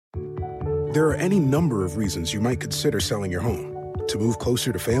There are any number of reasons you might consider selling your home. To move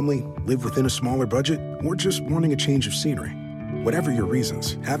closer to family, live within a smaller budget, or just wanting a change of scenery. Whatever your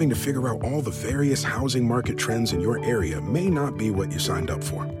reasons, having to figure out all the various housing market trends in your area may not be what you signed up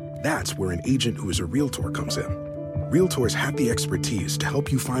for. That's where an agent who is a Realtor comes in. Realtors have the expertise to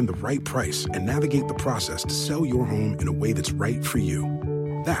help you find the right price and navigate the process to sell your home in a way that's right for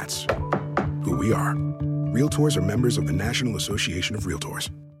you. That's who we are. Realtors are members of the National Association of Realtors.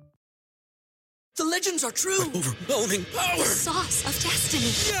 The legends are true. Overwhelming power! The sauce of destiny.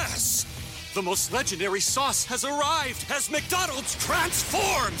 Yes! The most legendary sauce has arrived as McDonald's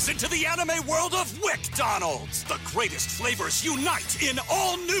transforms into the anime world of WickDonald's. The greatest flavors unite in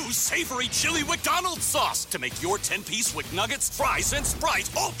all new savory chili McDonald's sauce to make your 10-piece Wick Nuggets, fries, and Sprite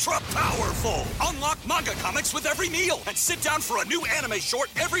ultra-powerful. Unlock manga comics with every meal and sit down for a new anime short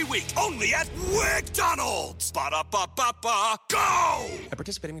every week only at WickDonald's. Ba-da-ba-ba-ba, go! At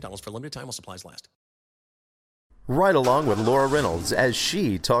participating McDonald's for limited time while supplies last. Right along with Laura Reynolds as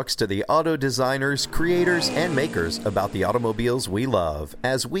she talks to the auto designers, creators, and makers about the automobiles we love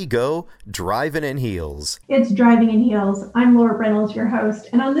as we go driving in heels. It's Driving in Heels. I'm Laura Reynolds, your host.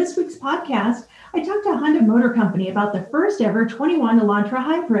 And on this week's podcast, I talked to Honda Motor Company about the first ever 21 Elantra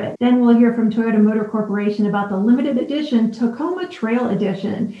Hybrid. Then we'll hear from Toyota Motor Corporation about the limited edition Tacoma Trail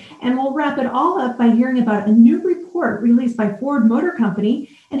Edition. And we'll wrap it all up by hearing about a new report released by Ford Motor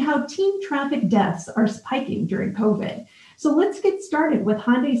Company and how teen traffic deaths are spiking during COVID. So let's get started with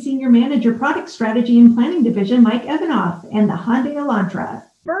Hyundai Senior Manager Product Strategy and Planning Division, Mike Evanoff, and the Hyundai Elantra.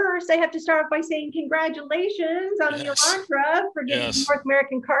 First, I have to start off by saying congratulations on the Elantra for getting North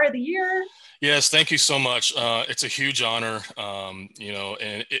American Car of the Year. Yes, thank you so much. It's a huge honor, and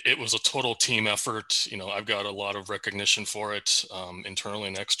it was a total team effort. I've got a lot of recognition for it, internally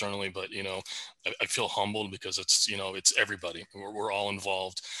and externally, but, I feel humbled because it's everybody. We're all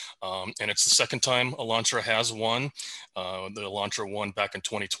involved. And it's the second time Elantra has won. The Elantra won back in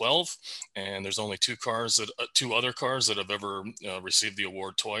 2012, and there's only two other cars that have ever received the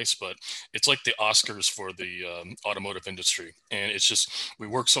award twice, but it's like the Oscars for the automotive industry. And it's just, we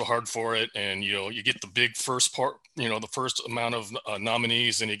work so hard for it. And, you get the big first part, the first amount of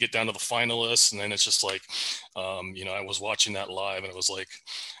nominees, and you get down to the finalists. And then it's just like, I was watching that live, and it was like,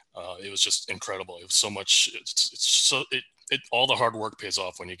 it was just incredible. It was so much, all the hard work pays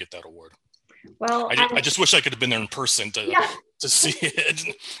off when you get that award. Well, I just wish I could have been there in person to see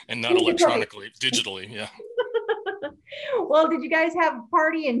it and not electronically, digitally. Yeah. Well, did you guys have a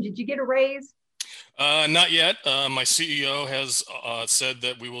party and did you get a raise? Not yet. My CEO has said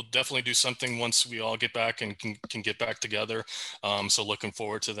that we will definitely do something once we all get back and can get back together. So looking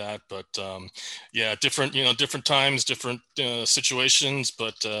forward to that. But different times, different situations.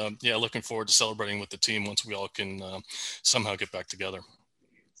 But looking forward to celebrating with the team once we all can somehow get back together.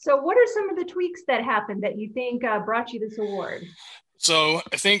 So what are some of the tweaks that happened that you think brought you this award? So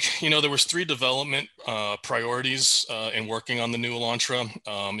I think, there was 3 development priorities in working on the new Elantra.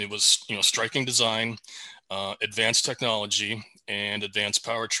 It was, striking design, advanced technology, and advanced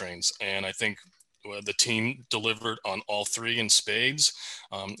powertrains. And I think the team delivered on all 3 in spades.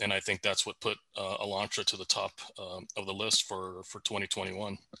 And I think that's what put Elantra to the top of the list for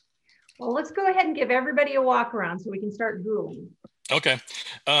 2021. Well, let's go ahead and give everybody a walk around so we can start drooling. Okay.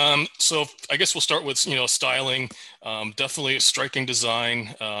 So I guess we'll start with, styling, definitely a striking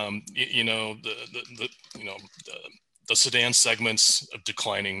design, the sedan segments of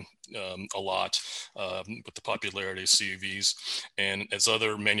declining a lot with the popularity of CUVs. And as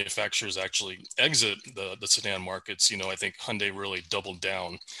other manufacturers actually exit the sedan markets, I think Hyundai really doubled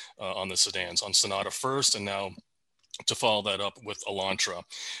down on the sedans, on Sonata first, and now to follow that up with Elantra.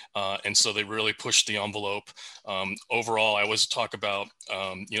 And so they really pushed the envelope. Overall, I always talk about,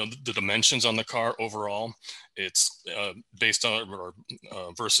 the dimensions on the car overall. It's based on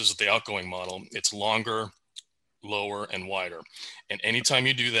versus the outgoing model. It's longer, lower, and wider. And anytime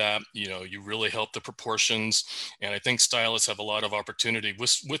you do that, you really help the proportions. And I think stylists have a lot of opportunity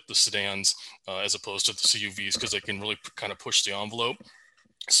with the sedans as opposed to the CUVs, because they can really kind of push the envelope.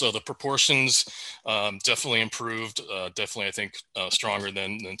 So the proportions definitely improved, definitely, I think, stronger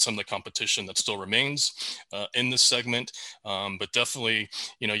than some of the competition that still remains in this segment. But definitely,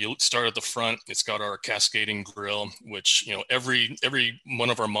 you start at the front. It's got our cascading grille, which, every one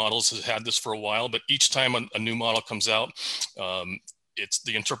of our models has had this for a while, but each time a new model comes out, it's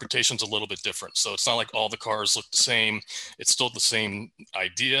the interpretation's a little bit different. So it's not like all the cars look the same. It's still the same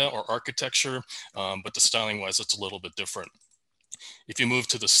idea or architecture, but the styling wise, it's a little bit different. If you move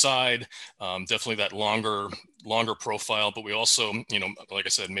to the side, definitely that longer profile, but we also, like I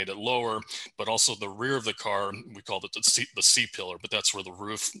said, made it lower, but also the rear of the car, we called it the C-pillar, but that's where the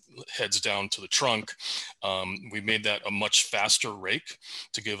roof heads down to the trunk. We made that a much faster rake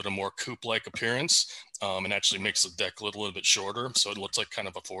to give it a more coupe-like appearance, and actually makes the deck a little bit shorter, so it looks like kind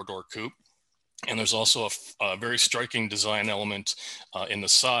of a 4-door coupe. And there's also a very striking design element in the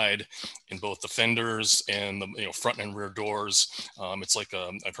side, in both the fenders and the front and rear doors. It's like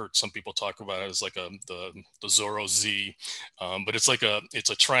I've heard some people talk about it as like the Zorro Z, but it's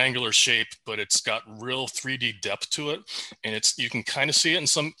a triangular shape, but it's got real 3D depth to it, and you can kind of see it in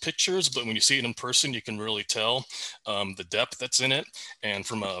some pictures, but when you see it in person, you can really tell the depth that's in it. And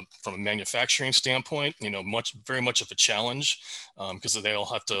from a manufacturing standpoint, very much of a challenge, because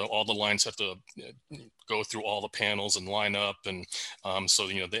all the lines have to go through all the panels and line up, and so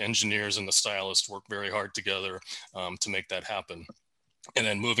the engineers and the stylists work very hard together to make that happen. And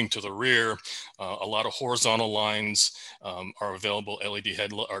then moving to the rear, a lot of horizontal lines are available. LED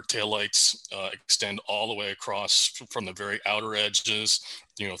taillights extend all the way across from the very outer edges,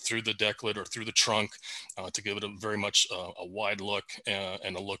 through the deck lid or through the trunk, to give it very much a wide look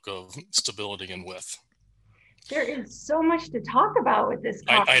and a look of stability and width. There is so much to talk about with this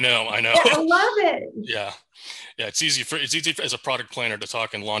car. I know. Yeah, I love it. Yeah. It's easy as a product planner to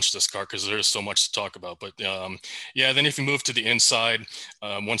talk and launch this car because there is so much to talk about. But then if you move to the inside,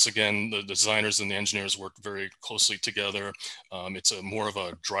 once again, the designers and the engineers work very closely together. It's more of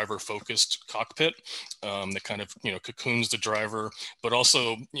a driver-focused cockpit that kind of cocoons the driver, but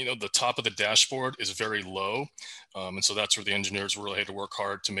also the top of the dashboard is very low, and so that's where the engineers really had to work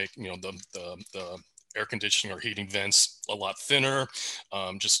hard to make the air conditioning or heating vents a lot thinner,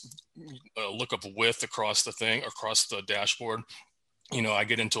 just a look of width across the dashboard. I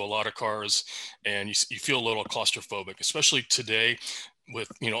get into a lot of cars and you feel a little claustrophobic, especially today with,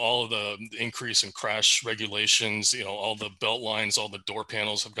 all of the increase in crash regulations, all the belt lines, all the door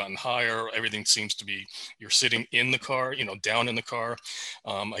panels have gotten higher. Everything seems to be, you're sitting in the car, down in the car.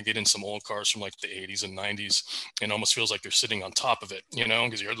 I get in some old cars from like the 80s and 90s and almost feels like you're sitting on top of it,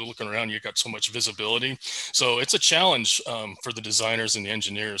 because you're looking around, you've got so much visibility. So it's a challenge for the designers and the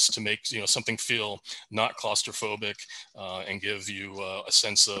engineers to make, something feel not claustrophobic and give you a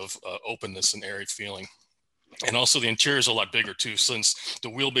sense of openness and airy feeling. And also the interior is a lot bigger too, since the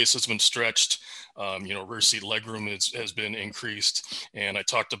wheelbase has been stretched, rear seat legroom has been increased. And I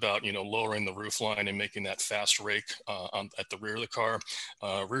talked about, lowering the roof line and making that fast rake at the rear of the car.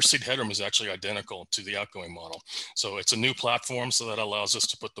 Rear seat headroom is actually identical to the outgoing model. So it's a new platform, so that allows us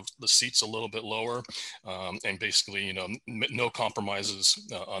to put the seats a little bit lower and basically, no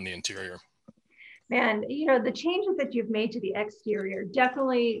compromises on the interior. Man, the changes that you've made to the exterior,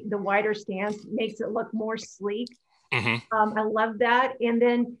 definitely the wider stance makes it look more sleek. Mm-hmm. I love that. And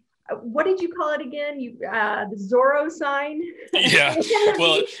then what did you call it again? The Zorro sign? Yeah.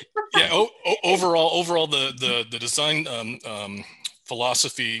 Well, yeah. Overall, the design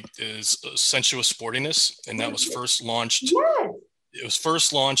philosophy is sensuous sportiness, and that was first launched. Yes. It was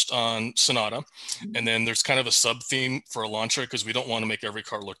first launched on Sonata, and then there's kind of a sub theme for Elantra because we don't want to make every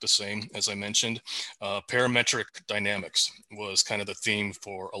car look the same, as I mentioned. Parametric dynamics was kind of the theme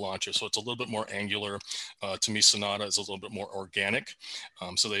for Elantra, so it's a little bit more angular. To me, Sonata is a little bit more organic,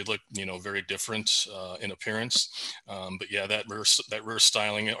 so they look very different in appearance. But yeah, that rear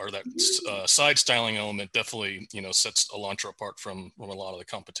styling or that side styling element definitely sets Elantra apart from a lot of the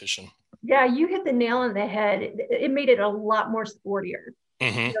competition. Yeah, you hit the nail on the head. It made it a lot more sportier,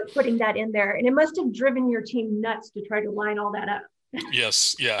 mm-hmm. Putting that in there. And it must have driven your team nuts to try to line all that up.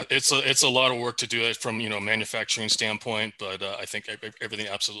 Yes. Yeah. It's a lot of work to do it from, manufacturing standpoint, but I think everything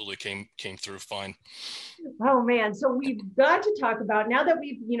absolutely came through fine. Oh man. So we've got to talk about, now that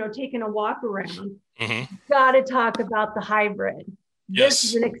we've, taken a walk around, mm-hmm. got to talk about the hybrid. Yes. This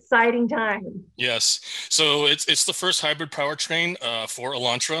is an exciting time. Yes. So it's the first hybrid powertrain for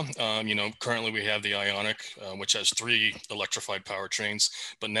Elantra. Currently we have the Ioniq, which has 3 electrified powertrains,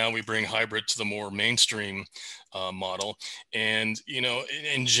 but now we bring hybrid to the more mainstream model. And,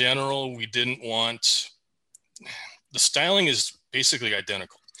 in general, we didn't want, the styling is basically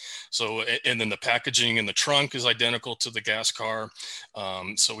identical. So, and then the packaging in the trunk is identical to the gas car.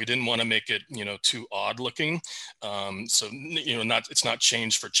 So we didn't want to make it, too odd looking. So, it's not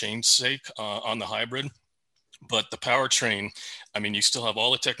change for change's sake on the hybrid. But the powertrain, you still have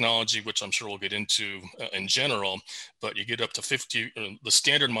all the technology, which I'm sure we'll get into in general, but you get up to 50, the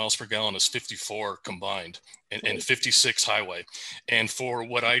standard miles per gallon is 54 combined and 56 highway. And for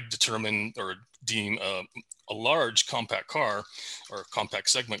what I determined or deem a large compact car or compact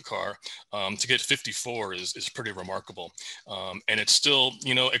segment car, to get 54 is pretty remarkable. And it's still,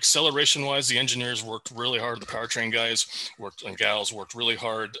 acceleration wise, the engineers worked really hard. The powertrain guys and gals worked really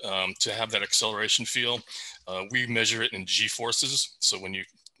hard to have that acceleration feel. We measure it in G forces. So when you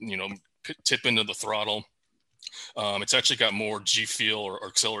tip into the throttle, it's actually got more G feel or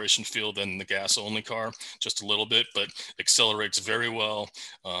acceleration feel than the gas only car, just a little bit, but accelerates very well.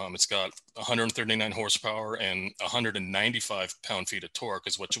 It's got 139 horsepower and 195 pound-feet of torque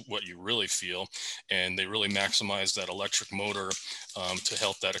is what you really feel. And they really maximize that electric motor to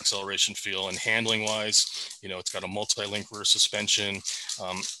help that acceleration feel. And handling wise, it's got a multi-link rear suspension.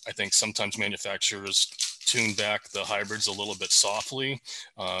 I think sometimes manufacturers tune back the hybrids a little bit softly.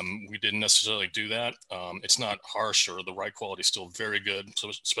 We didn't necessarily do that. It's not harsh, or the ride quality is still very good, so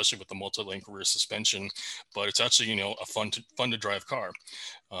especially with the multi-link rear suspension, but it's actually, a fun to drive car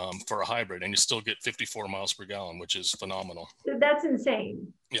for a hybrid, and you still get 54 miles per gallon, which is phenomenal. That's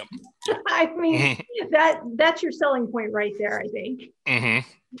insane. Yep. I mean, that's your selling point right there, I think. Mm-hmm.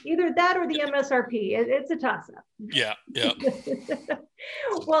 Either that or the MSRP. It's a toss-up. Yeah.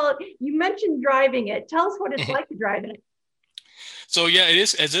 Well, you mentioned driving it. Tell us what it's like to drive it. So yeah,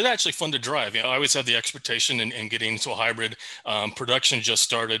 it's actually fun to drive. I always had the expectation in getting into a hybrid. Production just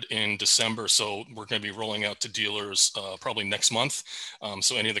started in December, so we're going to be rolling out to dealers probably next month.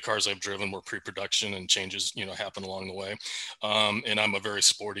 So any of the cars I've driven were pre-production, and changes happen along the way. And I'm a very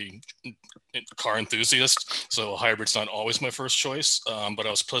sporty car enthusiast, so a hybrid's not always my first choice. But I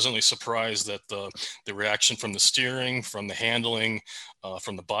was pleasantly surprised that the reaction from the steering, from the handling,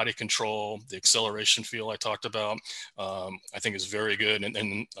 from the body control, the acceleration feel I talked about, I think is very good.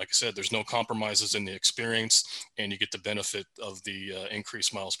 And like I said, there's no compromises in the experience, and you get the benefit of the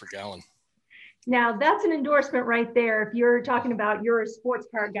increased miles per gallon. Now that's an endorsement right there. If you're talking about you're a sports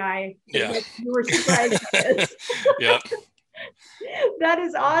car guy, yeah, you were surprised. Yeah. That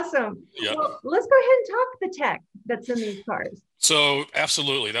is awesome. Yep. Well, let's go ahead and talk the tech that's in these cars. So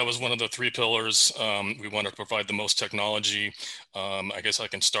absolutely, that was one of the three pillars. We want to provide the most technology. I guess I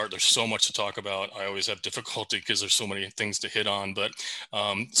can start. There's so much to talk about. I always have difficulty because there's so many things to hit on, but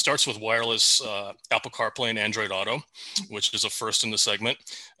starts with wireless Apple CarPlay and Android Auto, which is a first in the segment.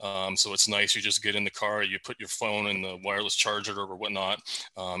 So it's nice. You just get in the car, you put your phone in the wireless charger or whatnot,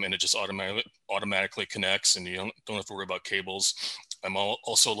 and it just automatically connects, and you don't have to worry about cables. I'm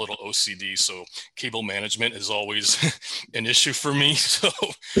also a little OCD, so cable management is always an issue for me. So,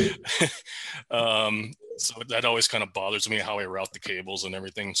 so that always kind of bothers me, how I route the cables and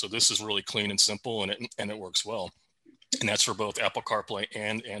everything. So this is really clean and simple, and it works well. And that's for both Apple CarPlay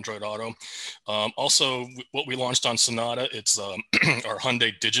and Android Auto. Also, what we launched on Sonata, it's our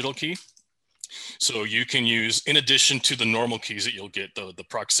Hyundai Digital Key. So you can use, in addition to the normal keys that you'll get, the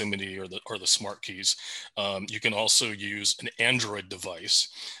proximity or the smart keys, you can also use an Android device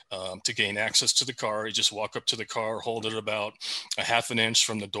to gain access to the car. You just walk up to the car, hold it about a ½ inch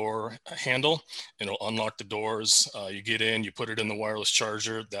from the door handle, and it'll unlock the doors. You get in, you put it in the wireless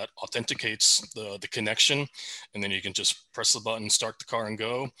charger that authenticates the connection, and then you can just press the button, start the car, and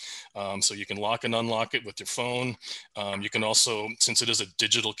go. So you can lock and unlock it with your phone. You can also, since it is a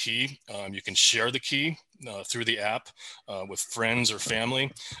digital key, you can share the key through the app with friends or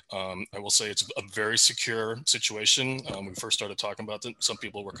family. I will say it's a very secure situation. When we first started talking about it, some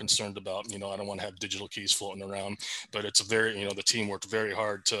people were concerned about, I don't want to have digital keys floating around, but it's a very, the team worked very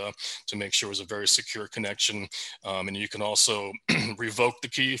hard to make sure it was a very secure connection. And you can also revoke the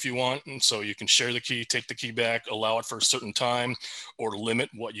key if you want. And so you can share the key, take the key back, allow it for a certain time, or limit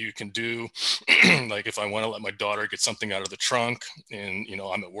what you can do. Like if I want to let my daughter get something out of the trunk and,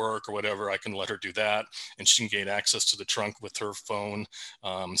 I'm at work or whatever, I can let her do that, and she can gain access to the trunk with her phone.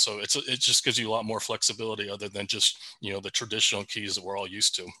 So it just gives you a lot more flexibility other than just, the traditional keys that we're all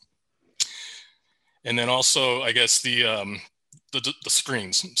used to. And then also, I guess the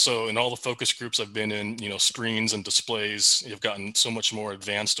screens. So in all the focus groups I've been in, screens and displays have gotten so much more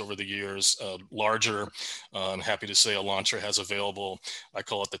advanced over the years, larger. I'm happy to say Elantra has available, I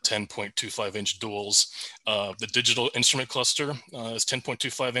call it the 10.25 inch duals. The digital instrument cluster is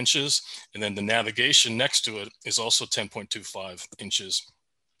 10.25 inches. And then the navigation next to it is also 10.25 inches.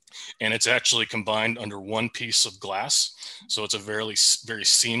 And it's actually combined under one piece of glass. So it's a very, very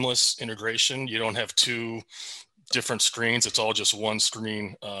seamless integration. You don't have two different screens. It's all just one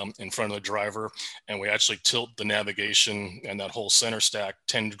screen in front of the driver. And we actually tilt the navigation and that whole center stack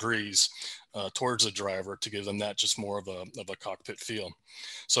 10 degrees towards the driver to give them that just more of a cockpit feel.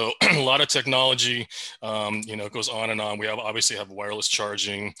 So a lot of technology, it goes on and on. We obviously have wireless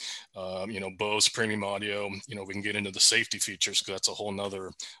charging, Bose premium audio. We can get into the safety features because that's a whole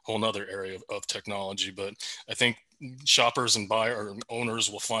nother area of technology. But I think shoppers and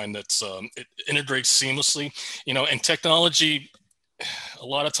owners will find that it integrates seamlessly, and technology. A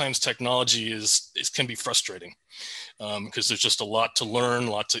lot of times technology can be frustrating because there's just a lot to learn,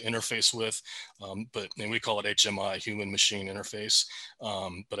 a lot to interface with. And we call it HMI, human machine interface.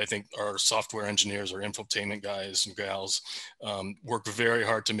 But I think our software engineers, our infotainment guys and gals work very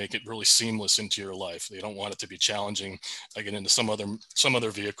hard to make it really seamless into your life. They don't want it to be challenging. I get into some other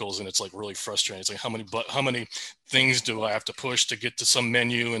vehicles and it's like really frustrating. It's like how many things do I have to push to get to some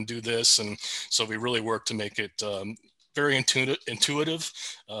menu and do this? And so we really work to make it very intuitive,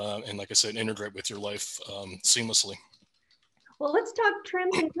 and like I said, integrate with your life seamlessly. Well, let's talk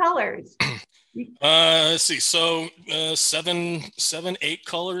trims and colors. Let's see. So 8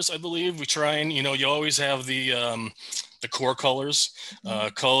 colors, I believe. We try and, you always have the core colors.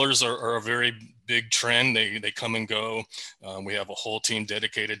 Colors are a very big trend. They come and go. We have a whole team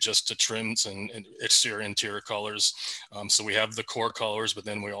dedicated just to trims and exterior interior colors. So we have the core colors, but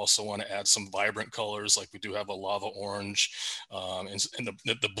then we also want to add some vibrant colors. Like we do have a lava orange, and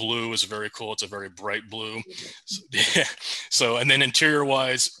the blue is very cool. It's a very bright blue. So, yeah. So, and then interior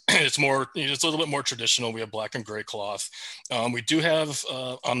wise, it's a little bit more traditional. We have black and gray cloth. We do have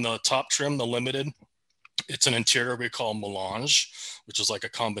on the top trim, the limited, it's an interior we call melange, which is like a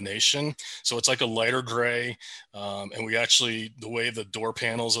combination. So it's like a lighter gray. And we actually, the way the door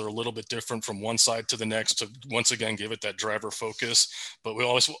panels are a little bit different from one side to the next to once again, give it that driver focus. But we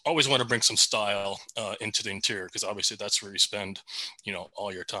always want to bring some style into the interior because obviously that's where you spend,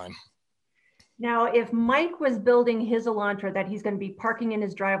 all your time. Now, if Mike was building his Elantra that he's going to be parking in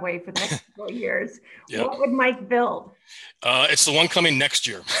his driveway for the next couple of years, yep. What would Mike build? It's the one coming next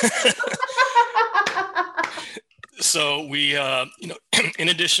year. So we, in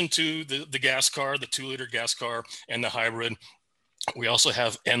addition to the gas car, the 2-liter gas car and the hybrid, we also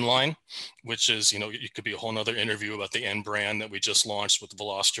have N-Line, which is, it could be a whole nother interview about the N brand that we just launched with the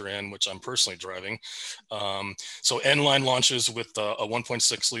Veloster N, which I'm personally driving. So N-Line launches with a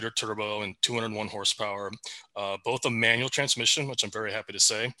 1.6 liter turbo and 201 horsepower, both a manual transmission, which I'm very happy to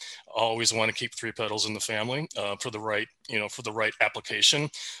say. I always want to keep 3 pedals in the family for the right application,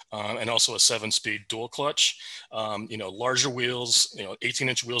 and also a 7-speed dual clutch, larger wheels,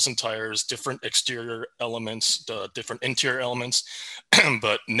 18-inch wheels and tires, different exterior elements, different interior elements.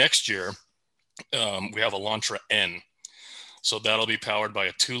 But next year, we have Elantra N. So that'll be powered by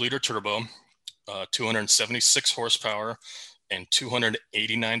a 2-liter turbo, 276 horsepower, and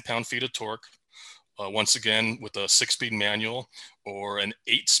 289 pound-feet of torque. Once again, with a 6-speed manual or an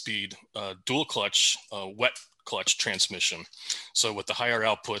 8-speed dual clutch wet clutch transmission. So with the higher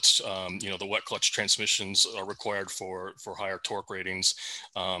outputs, the wet clutch transmissions are required for higher torque ratings.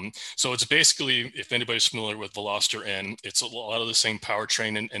 So it's basically, if anybody's familiar with Veloster N, it's a lot of the same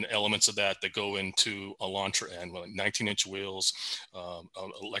powertrain and elements of that go into Elantra N, like 19-inch wheels,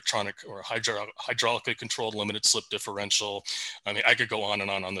 electronic or hydraulically controlled limited slip differential. I mean, I could go on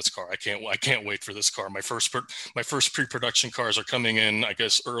and on this car. I can't wait for this car. My first pre-production cars are coming in, I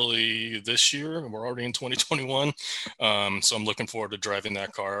guess, early this year, and we're already in 2021. So I'm looking forward to driving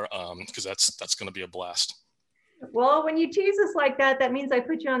that car because that's going to be a blast. Well, when you tease us like that, that means I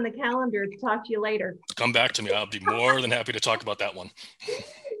put you on the calendar to talk to you later. Come back to me. I'll be more than happy to talk about that one.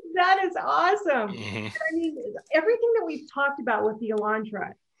 That is awesome. Mm-hmm. I mean, everything that we've talked about with the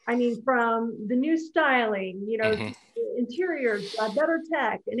Elantra, I mean, from the new styling, Mm-hmm. interior, better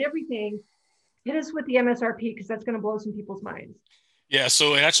tech and everything, hit us with the MSRP because that's going to blow some people's minds. Yeah,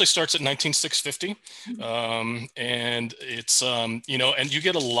 so it actually starts at $19,650, and it's and you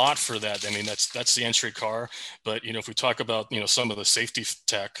get a lot for that. I mean, that's the entry car. But if we talk about some of the safety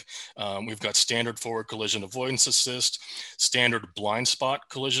tech, we've got standard forward collision avoidance assist, standard blind spot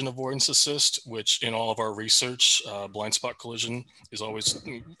collision avoidance assist, which in all of our research, blind spot collision is always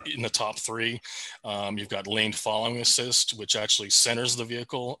in the top 3. You've got lane following assist, which actually centers the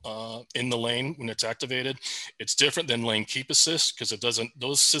vehicle in the lane when it's activated. It's different than lane keep assist because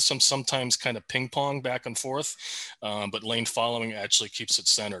those systems sometimes kind of ping pong back and forth, but lane following actually keeps it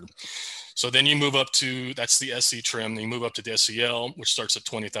centered. So then you move up to, that's the SE trim. Then you move up to the SEL, which starts at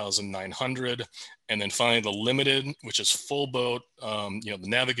 $20,900. And then finally the limited, which is full boat, the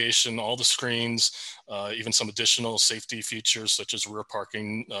navigation, all the screens, even some additional safety features such as rear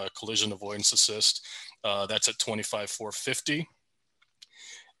parking, collision avoidance assist. That's at $25,450.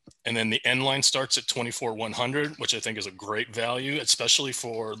 And then the N line starts at $24,100, which I think is a great value, especially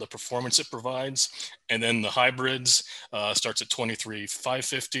for the performance it provides. And then the hybrids starts at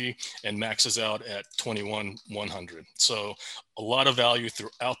 $23,550 and maxes out at $21,100. So a lot of value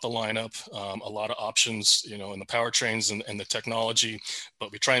throughout the lineup, a lot of options, in the powertrains and the technology,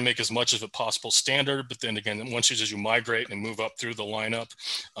 but we try and make as much of it possible standard. But then again, once as you migrate and move up through the lineup,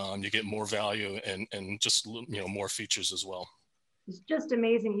 you get more value and just, more features as well. It's just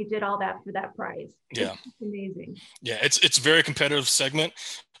amazing you did all that for that price. Yeah. It's amazing. Yeah, it's a very competitive segment.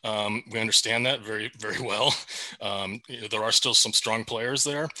 We understand that very, very well. There are still some strong players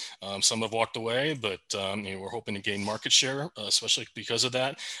there. Some have walked away, but we're hoping to gain market share, especially because of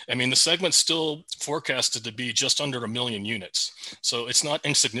that. I mean, the segment's still forecasted to be just under 1 million units. So it's not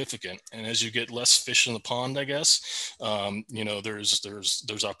insignificant. And as you get less fish in the pond, I guess,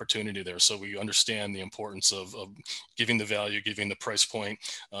 there's opportunity there. So we understand the importance of giving the value, giving the price point,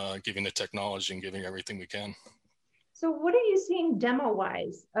 giving the technology, and giving everything we can. So what are you seeing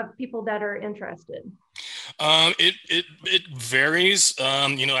demo-wise of people that are interested? It varies. I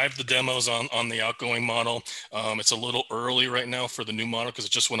have the demos on the outgoing model. It's a little early right now for the new model because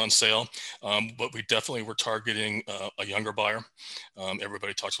it just went on sale. But we definitely were targeting a younger buyer.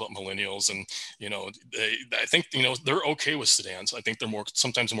 Everybody talks about millennials, and I think they're okay with sedans. I think they're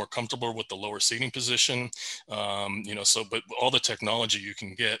sometimes more comfortable with the lower seating position. But all the technology you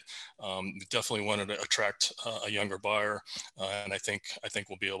can get, we definitely wanted to attract a younger buyer, and I think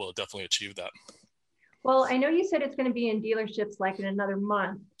we'll be able to definitely achieve that. Well, I know you said it's going to be in dealerships like in another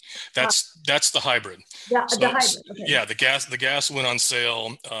month. That's the hybrid. The hybrid. Okay. Yeah, the gas went on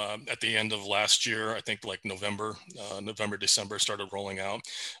sale at the end of last year. I think like November, December started rolling out.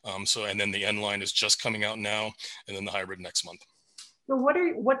 And then the N line is just coming out now, and then the hybrid next month. So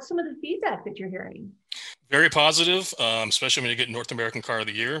what's some of the feedback that you're hearing? Very positive, especially when you get North American Car of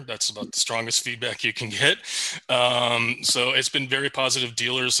the Year. That's about the strongest feedback you can get. So it's been very positive.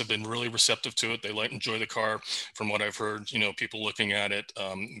 Dealers have been really receptive to it. They enjoy the car from what I've heard, people looking at it,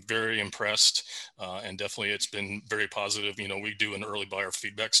 very impressed. And definitely it's been very positive. We do an early buyer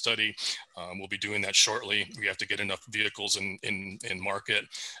feedback study. We'll be doing that shortly. We have to get enough vehicles in market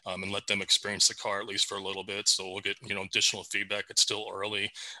and let them experience the car at least for a little bit. So we'll get, additional feedback. It's still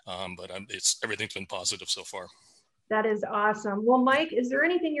early, but everything's been positive so far. That is awesome. Well, Mike, is there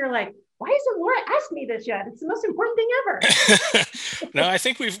anything you're like, why hasn't Laura asked me this yet? It's the most important thing ever. No, I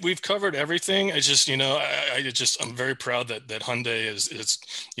think we've covered everything. I just, I'm very proud that Hyundai is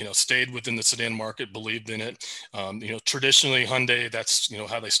stayed within the sedan market, believed in it. Traditionally Hyundai, that's,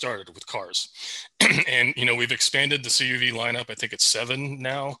 how they started with cars. And, we've expanded the CUV lineup. I think it's 7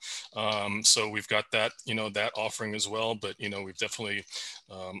 now. So we've got that, that offering as well. But, we've definitely,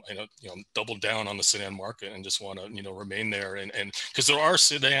 doubled down on the sedan market and just want to, remain there. And because there are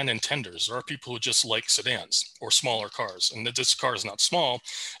sedan intenders. There are people who just like sedans or smaller cars. And this car is not small.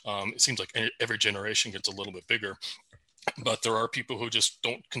 It seems like every generation gets a little bit bigger. But there are people who just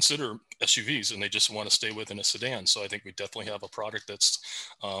don't consider SUVs and they just want to stay within a sedan. So I think we definitely have a product that's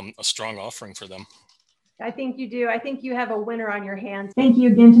a strong offering for them. I think you do. I think you have a winner on your hands. Thank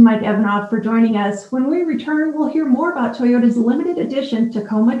you again to Mike Evanoff for joining us. When we return, we'll hear more about Toyota's limited edition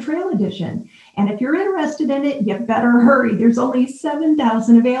Tacoma Trail Edition. And if you're interested in it, you better hurry. There's only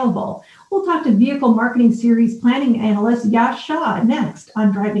 7,000 available. We'll talk to Vehicle Marketing Series planning analyst Yash Shah next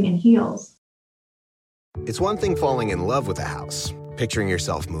on Driving in Heels. It's one thing falling in love with a house, picturing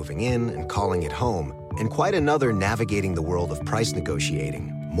yourself moving in and calling it home, and quite another navigating the world of price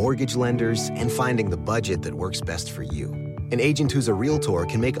negotiating, mortgage lenders, and finding the budget that works best for you. An agent who's a Realtor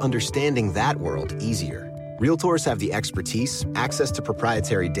can make understanding that world easier. Realtors have the expertise, access to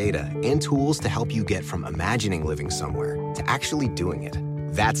proprietary data, and tools to help you get from imagining living somewhere to actually doing it.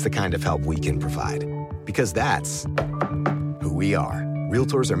 That's the kind of help we can provide. Because that's who we are.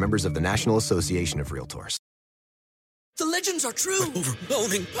 Realtors are members of the National Association of Realtors. The legends are true.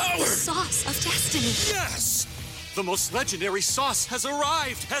 Overwhelming power! The sauce of destiny. Yes! The most legendary sauce has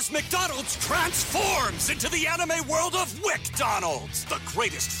arrived as McDonald's transforms into the anime world of WickDonald's. The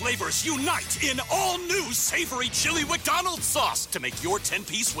greatest flavors unite in all new savory chili McDonald's sauce to make your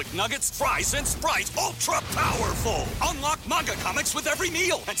 10-piece Wick Nuggets, fries, and Sprite ultra-powerful. Unlock manga comics with every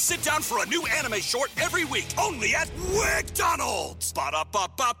meal and sit down for a new anime short every week only at WickDonald's.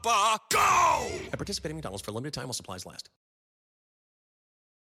 Ba-da-ba-ba-ba, go! At participating McDonald's for a limited time while supplies last.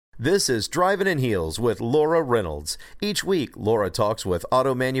 This is Driving in Heels with Laura Reynolds. Each week, Laura talks with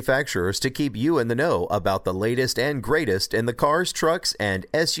auto manufacturers to keep you in the know about the latest and greatest in the cars, trucks, and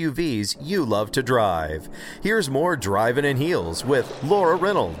SUVs you love to drive. Here's more Driving in Heels with Laura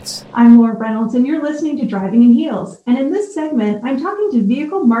Reynolds. I'm Laura Reynolds, and you're listening to Driving in Heels. And in this segment, I'm talking to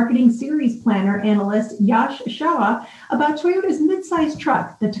Vehicle Marketing Series Planner Analyst Yash Shah about Toyota's midsize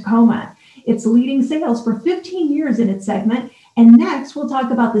truck, the Tacoma. It's leading sales for 15 years in its segment. And next, we'll talk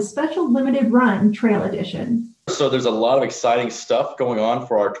about the special limited run Trail Edition. So there's a lot of exciting stuff going on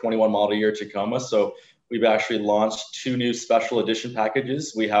for our 21 model year Tacoma. So we've actually launched 2 new special edition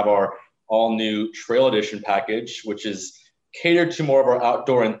packages. We have our all new Trail Edition package, which is catered to more of our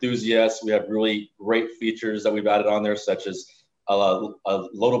outdoor enthusiasts. We have really great features that we've added on there, such as a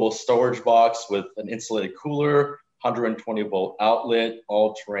loadable storage box with an insulated cooler, 120 volt outlet,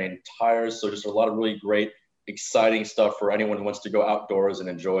 all-terrain tires. So just a lot of really great, exciting stuff for anyone who wants to go outdoors and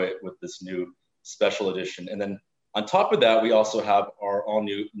enjoy it with this new special edition. And then on top of that, we also have our all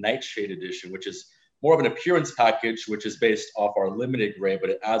new Nightshade Edition, which is more of an appearance package, which is based off our limited gray, but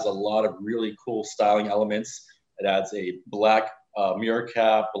it adds a lot of really cool styling elements. It adds a black mirror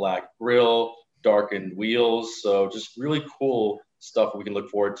cap, black grille, darkened wheels. So just really cool stuff we can look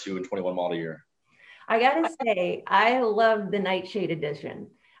forward to in 21 model year. I gotta say, I love the Nightshade Edition.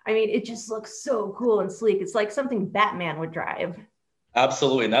 I mean, it just looks so cool and sleek. It's like something Batman would drive.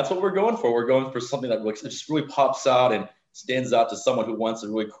 Absolutely. And that's what we're going for. We're going for something that looks, it just really pops out and stands out to someone who wants a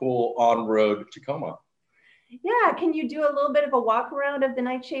really cool on-road Tacoma. Yeah. Can you do a little bit of a walk around of the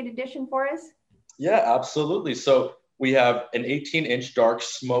Nightshade Edition for us? Yeah, absolutely. So we have an 18-inch dark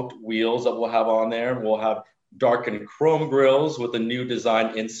smoked wheels that we'll have on there. We'll have darkened chrome grills with a new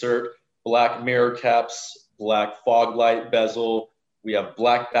design insert, black mirror caps, black fog light bezel. We have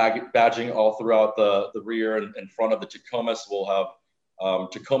black badging all throughout the rear and front of the Tacoma. So we'll have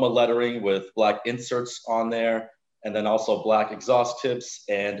Tacoma lettering with black inserts on there, and then also black exhaust tips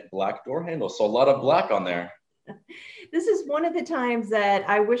and black door handles. So a lot of black on there. This is one of the times that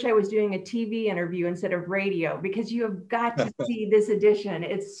I wish I was doing a TV interview instead of radio, because you have got to see this edition.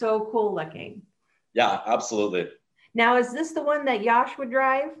 It's so cool looking. Yeah, absolutely. Now, is this the one that Yash would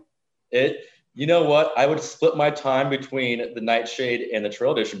drive? You know what? I would split my time between the Nightshade and the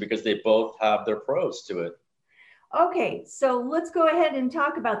Trail Edition because they both have their pros to it. Okay, so let's go ahead and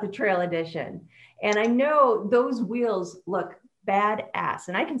talk about the Trail Edition. And I know those wheels look badass,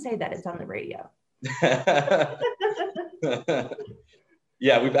 and I can say that it's on the radio.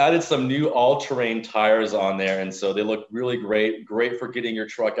 Yeah, we've added some new all-terrain tires on there, and so they look really great for getting your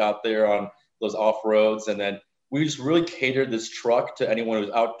truck out there on those off-roads. And then we just really catered this truck to anyone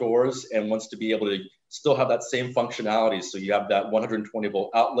who's outdoors and wants to be able to still have that same functionality. So you have that 120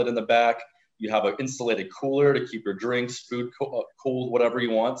 volt outlet in the back. You have an insulated cooler to keep your drinks, food cool, whatever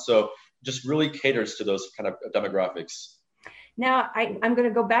you want. So just really caters to those kind of demographics. Now, I'm going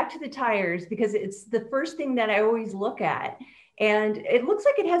to go back to the tires because it's the first thing that I always look at. And it looks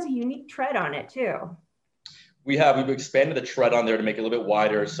like it has a unique tread on it too. We've expanded the tread on there to make it a little bit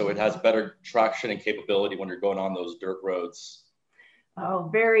wider so it has better traction and capability when you're going on those dirt roads. Oh,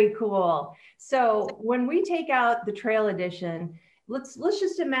 very cool. So when we take out the Trail Edition, let's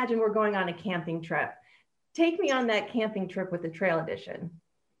just imagine we're going on a camping trip. Take me on that camping trip with the Trail Edition.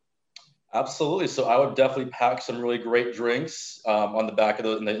 Absolutely. So I would definitely pack some really great drinks on the back of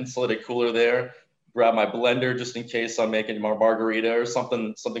in the insulated cooler there. Grab my blender just in case I'm making my margarita or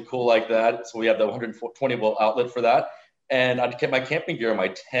something cool like that. So we have the 120 volt outlet for that. And I'd get my camping gear,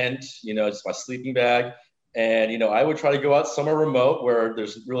 my tent, just my sleeping bag. And, I would try to go out somewhere remote where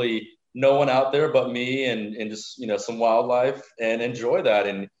there's really no one out there but me and just, some wildlife and enjoy that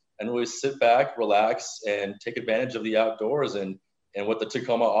and really sit back, relax, and take advantage of the outdoors and what the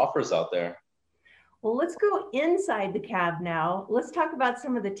Tacoma offers out there. Well, let's go inside the cab now. Let's talk about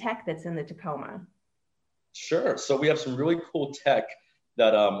some of the tech that's in the Tacoma. Sure. So we have some really cool tech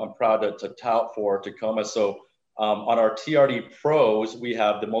that I'm proud to tout for Tacoma. So on our TRD Pros, we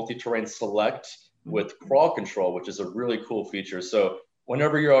have the Multi-Terrain Select with crawl control, which is a really cool feature. So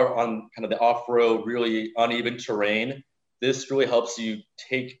whenever you're on kind of the off-road, really uneven terrain, this really helps you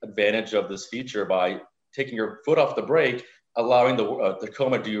take advantage of this feature by taking your foot off the brake, allowing the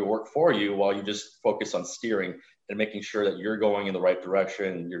Tacoma to do your work for you while you just focus on steering and making sure that you're going in the right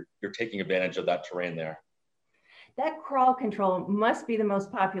direction. You're taking advantage of that terrain there. That crawl control must be the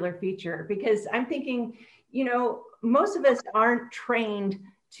most popular feature because I'm thinking, most of us aren't trained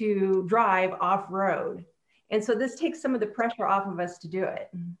to drive off-road. And so this takes some of the pressure off of us to do it.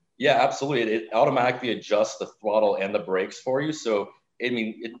 Yeah, absolutely. It automatically adjusts the throttle and the brakes for you. So,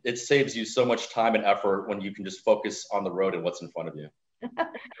 it saves you so much time and effort when you can just focus on the road and what's in front of you.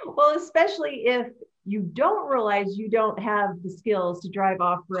 Well, especially if you don't realize you don't have the skills to drive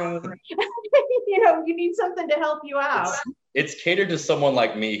off-road. You need something to help you out. It's catered to someone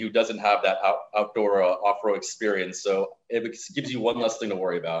like me who doesn't have that outdoor off-road experience. So it gives you one less thing to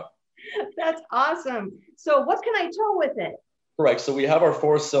worry about. That's awesome. So what can I tow with it? Correct. So we have our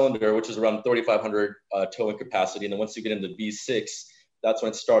 4-cylinder, which is around 3,500 towing capacity. And then once you get into V6, that's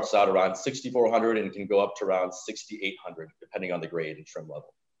when it starts out around 6,400 and can go up to around 6,800, depending on the grade and trim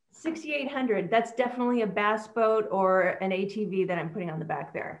level. 6,800. That's definitely a bass boat or an ATV that I'm putting on the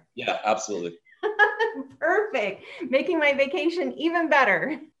back there. Yeah, absolutely. Perfect. Making my vacation even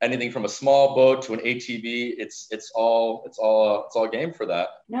better. Anything from a small boat to an ATV, it's all game for that.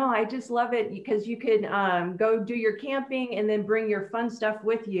 No, I just love it because you could go do your camping and then bring your fun stuff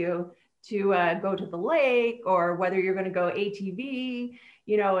with you to go to the lake, or whether you're going to go ATV,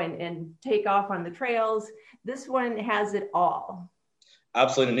 and take off on the trails. This one has it all.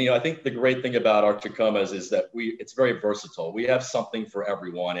 Absolutely. And, I think the great thing about our Tacomas is that it's very versatile. We have something for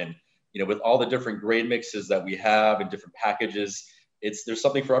everyone. And, with all the different grade mixes that we have and different packages, there's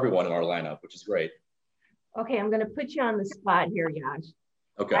something for everyone in our lineup, which is great. Okay, I'm going to put you on the spot here, Yash.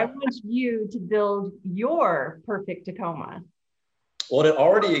 Okay. I want you to build your perfect Tacoma. Well, it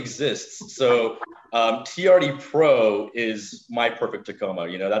already exists. So TRD Pro is my perfect Tacoma.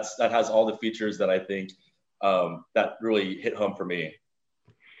 That has all the features that I think that really hit home for me.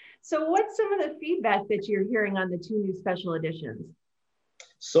 So what's some of the feedback that you're hearing on the 2 new special editions?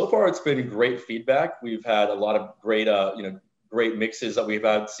 So far, it's been great feedback. We've had a lot of great, great mixes that we've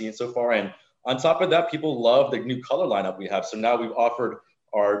seen so far. And on top of that, people love the new color lineup we have. So now we've offered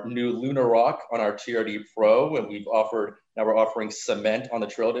our new Lunar Rock on our TRD Pro, and now we're offering Cement on the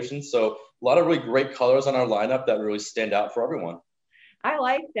Trail Edition. So a lot of really great colors on our lineup that really stand out for everyone. I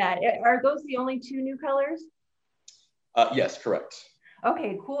like that. Are those the only 2 new colors? Yes, correct.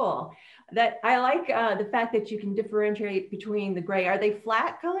 Okay, cool. That I like the fact that you can differentiate between the gray. Are they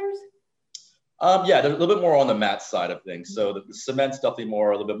flat colors? Yeah, they're a little bit more on the matte side of things. So the Cement's definitely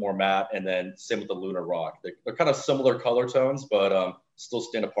a little bit more matte, and then same with the Lunar Rock. They're kind of similar color tones, but still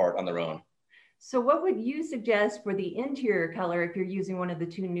stand apart on their own. So what would you suggest for the interior color if you're using one of the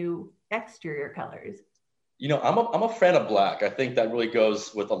 2 new exterior colors? I'm a fan of black. I think that really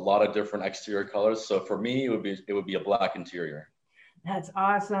goes with a lot of different exterior colors. So for me, it would be a black interior. That's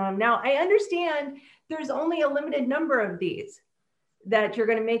awesome. Now I understand there's only a limited number of these that you're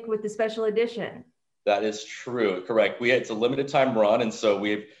going to make with the special edition. That is true. Correct. It's a limited time run. And so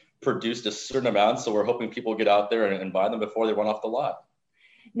we've produced a certain amount. So we're hoping people get out there and buy them before they run off the lot.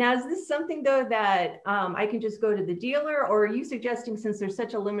 Now, is this something though that I can just go to the dealer, or are you suggesting, since there's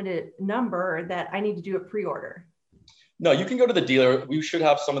such a limited number, that I need to do a pre-order? No, you can go to the dealer. We should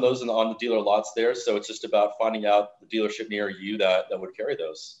have some of those on the dealer lots there. So it's just about finding out the dealership near you that would carry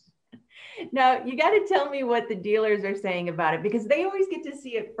those. Now, you got to tell me what the dealers are saying about it, because they always get to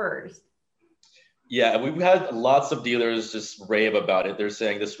see it first. Yeah, we've had lots of dealers just rave about it. They're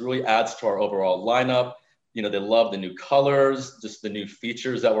saying this really adds to our overall lineup. They love the new colors, just the new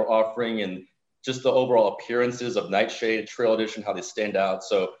features that we're offering, and just the overall appearances of Nightshade, Trail Edition, how they stand out.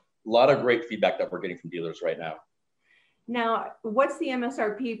 So a lot of great feedback that we're getting from dealers right now. Now, what's the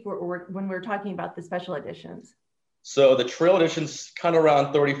MSRP for when we're talking about the special editions? So the Trail Edition's kind of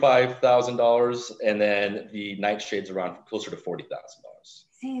around $35,000, and then the Nightshade's around closer to $40,000.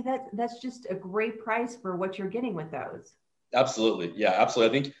 See, that's just a great price for what you're getting with those. Absolutely. Yeah,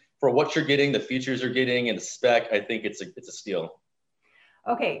 absolutely. I think for what you're getting, the features you're getting, and the spec, I think it's a steal.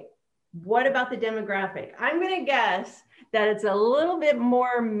 Okay, what about the demographic? I'm going to guess that it's a little bit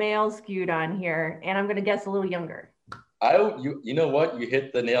more male skewed on here, and I'm going to guess a little younger. You know what? You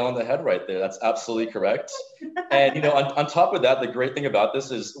hit the nail on the head right there. That's absolutely correct. And, on top of that, the great thing about this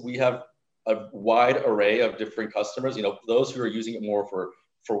is we have a wide array of different customers, those who are using it more for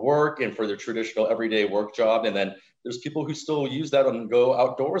work and for their traditional everyday work job. And then there's people who still use that and go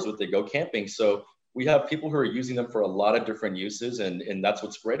outdoors with it, go camping. So we have people who are using them for a lot of different uses. And that's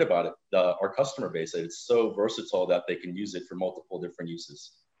what's great about it. Our customer base, it's so versatile that they can use it for multiple different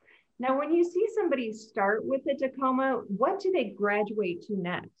uses. Now, when you see somebody start with a Tacoma, what do they graduate to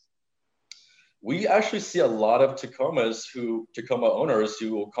next? We actually see a lot of Tacoma owners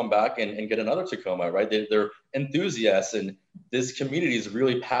who will come back and get another Tacoma, right? They're enthusiasts, and this community is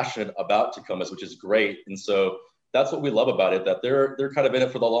really passionate about Tacomas, which is great. And so that's what we love about it, that they're kind of in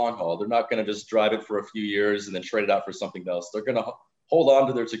it for the long haul. They're not going to just drive it for a few years and then trade it out for something else. They're going to hold on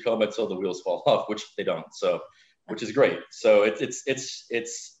to their Tacoma until the wheels fall off, which they don't. So, which is great. So it's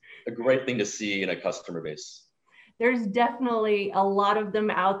a great thing to see in a customer base. There's definitely a lot of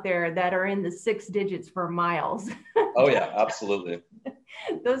them out there that are in the 6 digits for miles. Oh yeah, absolutely.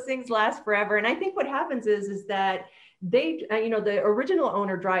 Those things last forever. And I think what happens is that they, the original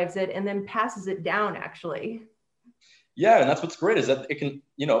owner drives it and then passes it down actually. Yeah, and that's what's great is that it can,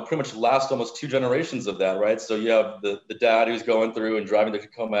 pretty much last almost 2 generations of that, right? So you have the dad who's going through and driving the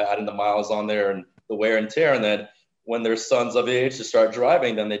Tacoma, adding the miles on there and the wear and tear. And then when their son's of age to start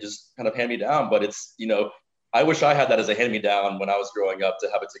driving, then they just kind of hand me down. But it's, I wish I had that as a hand me down when I was growing up to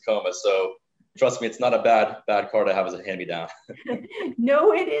have a Tacoma. So trust me, it's not a bad car to have as a hand me down.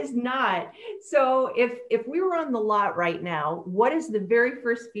 No, it is not. So if we were on the lot right now, what is the very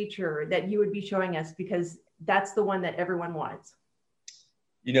first feature that you would be showing us? Because that's the one that everyone wants.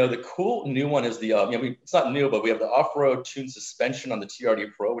 The cool new one is the, it's not new, but we have the off-road tuned suspension on the TRD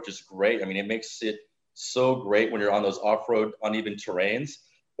Pro, which is great. I mean, it makes it so great when you're on those off-road uneven terrains.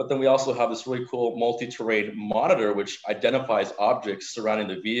 But then we also have this really cool multi-terrain monitor, which identifies objects surrounding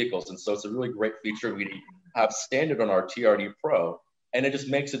the vehicles. And so it's a really great feature we have standard on our TRD Pro. And it just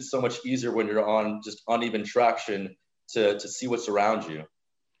makes it so much easier when you're on just uneven traction to see what's around you.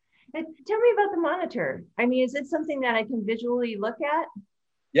 And tell me about the monitor. I mean, is it something that I can visually look at?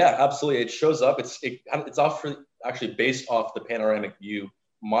 Yeah, absolutely. It shows up. It's actually based off the panoramic view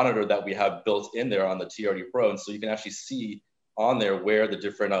monitor that we have built in there on the TRD Pro. And so you can actually see on there where the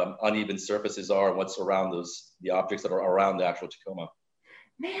different uneven surfaces are and what's around the objects that are around the actual Tacoma.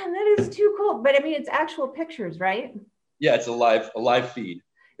 Man, that is too cool. But I mean, it's actual pictures, right? Yeah, it's a live feed,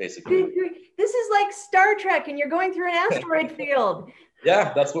 basically. This is like Star Trek and you're going through an asteroid field.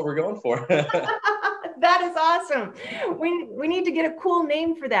 Yeah, that's what we're going for. That is awesome. We need to get a cool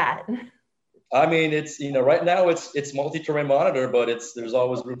name for that. I mean, it's, right now it's multi-terrain monitor, but there's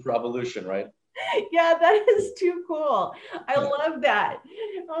always room for evolution, right? Yeah, that is too cool. I love that.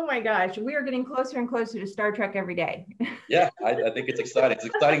 Oh my gosh, we are getting closer and closer to Star Trek every day. Yeah, I think it's exciting. It's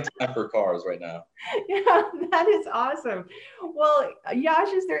an exciting time for cars right now. Yeah, that is awesome. Well, Yash,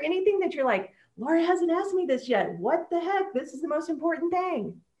 is there anything that you're like, Laura hasn't asked me this yet? What the heck? This is the most important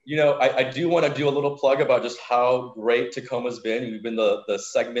thing. I do want to do a little plug about just how great Tacoma's been. We've been the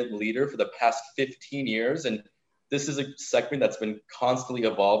segment leader for the past 15 years. And this is a segment that's been constantly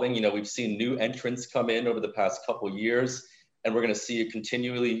evolving. We've seen new entrants come in over the past couple of years, and we're going to see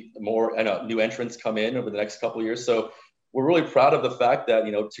continually more new entrants come in over the next couple of years. So we're really proud of the fact that,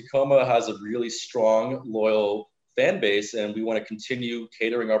 Tacoma has a really strong, loyal fan base, and we want to continue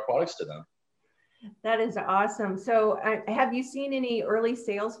catering our products to them. That is awesome. So have you seen any early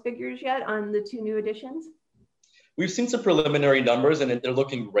sales figures yet on the 2 new additions? We've seen some preliminary numbers and they're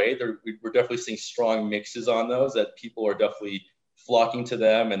looking great. We're definitely seeing strong mixes on those, that people are definitely flocking to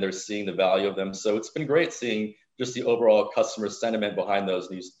them and they're seeing the value of them. So it's been great seeing just the overall customer sentiment behind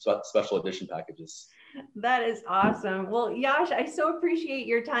those new special edition packages. That is awesome. Well, Yash, I so appreciate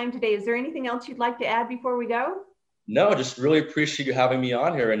your time today. Is there anything else you'd like to add before we go? No, just really appreciate you having me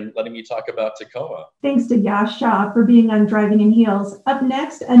on here and letting me talk about Tacoma. Thanks to Yash Shah for being on Driving in Heels. Up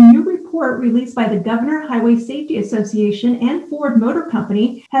next, a new report released by the Governor Highway Safety Association and Ford Motor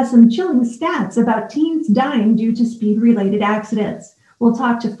Company has some chilling stats about teens dying due to speed-related accidents. We'll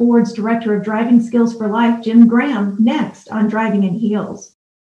talk to Ford's Director of Driving Skills for Life, Jim Graham, next on Driving in Heels.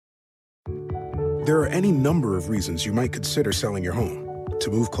 There are any number of reasons you might consider selling your home. To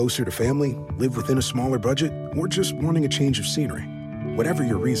move closer to family, live within a smaller budget, or just wanting a change of scenery. Whatever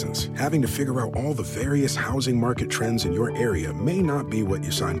your reasons, having to figure out all the various housing market trends in your area may not be what you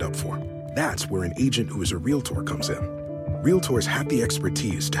signed up for. That's where an agent who is a Realtor comes in. Realtors have the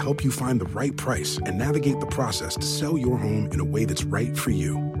expertise to help you find the right price and navigate the process to sell your home in a way that's right for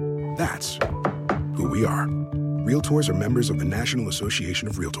you. That's who we are. Realtors are members of the National Association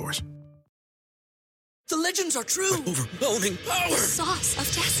of Realtors. The legends are true. Overwhelming power! The sauce of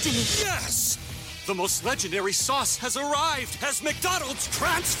destiny. Yes! The most legendary sauce has arrived as McDonald's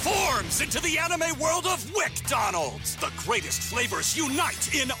transforms into the anime world of WickDonald's. The greatest flavors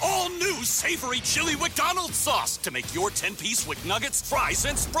unite in all new savory chili McDonald's sauce to make your 10-piece Wick Nuggets, fries,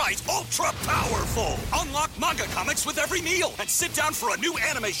 and Sprite ultra-powerful. Unlock manga comics with every meal and sit down for a new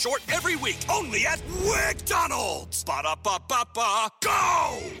anime short every week only at WickDonald's. Ba-da-ba-ba-ba,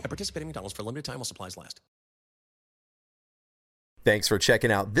 go! At participating McDonald's for a limited time while supplies last. Thanks for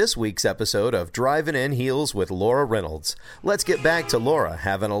checking out this week's episode of Driving in Heels with Laura Reynolds. Let's get back to Laura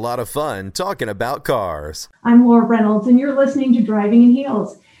having a lot of fun talking about cars. I'm Laura Reynolds, and you're listening to Driving in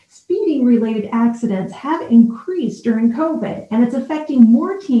Heels. Speeding-related accidents have increased during COVID, and it's affecting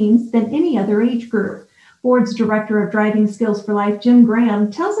more teens than any other age group. Ford's Director of Driving Skills for Life, Jim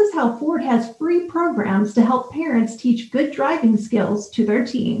Graham, tells us how Ford has free programs to help parents teach good driving skills to their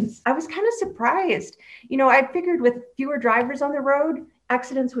teens. I was kind of surprised. I figured with fewer drivers on the road,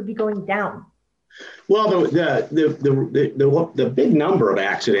 accidents would be going down. Well, the big number of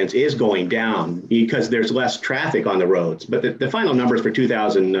accidents is going down because there's less traffic on the roads. But the final numbers for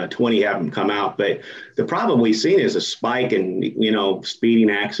 2020 haven't come out. But the problem we've seen is a spike in, speeding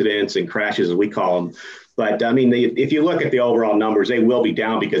accidents and crashes, as we call them. But I mean, if you look at the overall numbers, they will be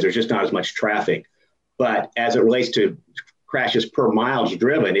down because there's just not as much traffic. But as it relates to crashes per miles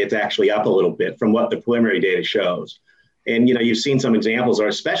driven, it's actually up a little bit from what the preliminary data shows. And, you've seen some examples, or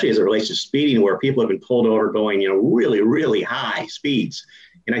especially as it relates to speeding, where people have been pulled over going, really, really high speeds.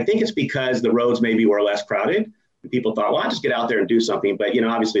 And I think it's because the roads maybe were less crowded. And people thought, well, I'll just get out there and do something. But,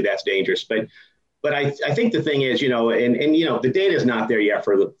 obviously that's dangerous. But I think the thing is, the data is not there yet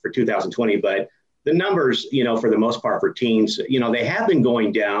for 2020, but the numbers, for the most part for teens, they have been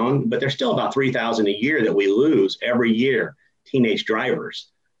going down, but there's still about 3,000 a year that we lose every year, teenage drivers.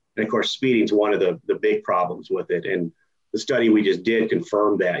 And of course, speeding is one of the big problems with it. And the study we just did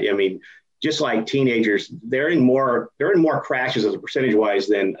confirmed that. I mean, just like teenagers, they're in more crashes as a percentage wise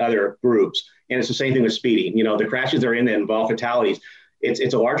than other groups. And it's the same thing with speeding. The crashes they're in that involve fatalities,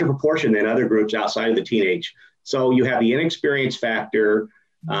 it's a larger proportion than other groups outside of the teenage. So you have the inexperience factor,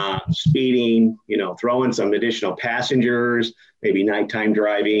 speeding, throwing some additional passengers, maybe nighttime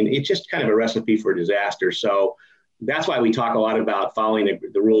driving. It's just kind of a recipe for disaster. So that's why we talk a lot about following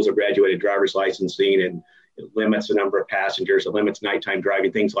the rules of graduated driver's licensing, and it limits the number of passengers, it limits nighttime driving,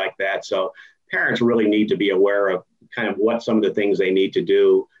 things like that. So parents really need to be aware of kind of what some of the things they need to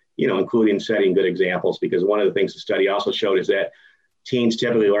do, including setting good examples, because one of the things the study also showed is that teens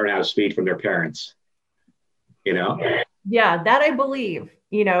typically learn how to speed from their parents, Yeah, that I believe.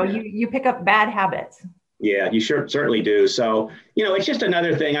 You pick up bad habits. Yeah, you certainly do. So, it's just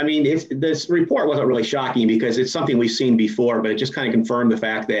another thing. I mean, this report wasn't really shocking because it's something we've seen before, but it just kind of confirmed the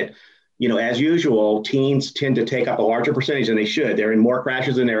fact that, as usual, teens tend to take up a larger percentage than they should. They're in more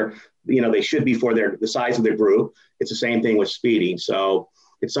crashes than they should be for the size of their group. It's the same thing with speeding. So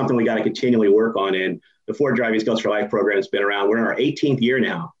it's something we got to continually work on. And the Ford Driving Skills for Life program has been around. We're in our 18th year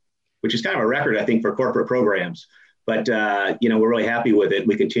now, which is kind of a record, I think, for corporate programs. But, we're really happy with it.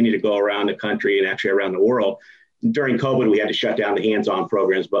 We continue to go around the country and actually around the world. During COVID, we had to shut down the hands-on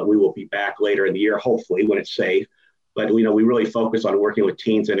programs, but we will be back later in the year, hopefully, when it's safe. But, we really focus on working with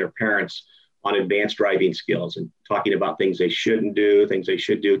teens and their parents on advanced driving skills and talking about things they shouldn't do, things they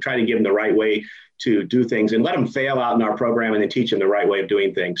should do, try to give them the right way to do things and let them fail out in our program and then teach them the right way of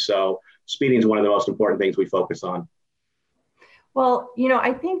doing things. So speeding is one of the most important things we focus on. Well,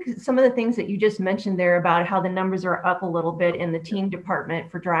 I think some of the things that you just mentioned there about how the numbers are up a little bit in the teen department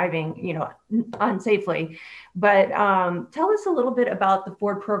for driving, unsafely. But tell us a little bit about the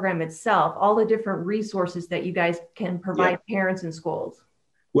Ford program itself, all the different resources that you guys can provide parents and schools.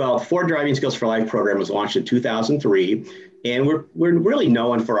 Well, the Ford Driving Skills for Life program was launched in 2003, and we're really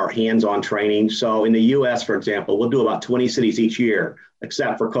known for our hands-on training. So in the U.S., for example, we'll do about 20 cities each year,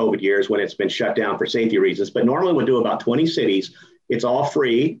 except for COVID years when it's been shut down for safety reasons. But normally we'll do about 20 cities. It's all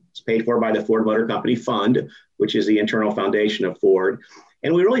free. It's paid for by the Ford Motor Company Fund, which is the internal foundation of Ford.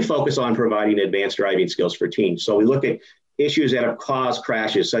 And we really focus on providing advanced driving skills for teens. So we look at issues that have caused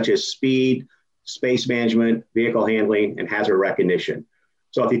crashes, such as speed, space management, vehicle handling, and hazard recognition.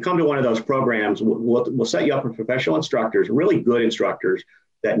 So if you come to one of those programs, we'll set you up with professional instructors, really good instructors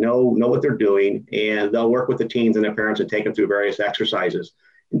that know what they're doing, and they'll work with the teens and their parents and take them through various exercises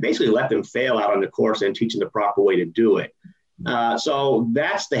and basically let them fail out on the course and teach them the proper way to do it. So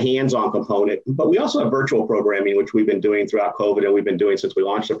that's the hands-on component. But we also have virtual programming, which we've been doing throughout COVID and we've been doing since we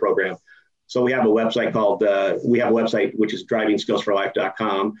launched the program. So we have a website which is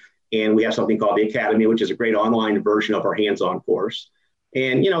drivingskillsforlife.com, and we have something called the Academy, which is a great online version of our hands-on course.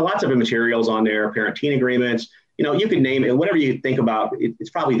 And, lots of materials on there, parent-teen agreements, you can name it, whatever you think about, it's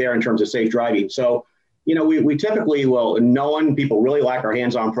probably there in terms of safe driving. So, we typically knowing people really like our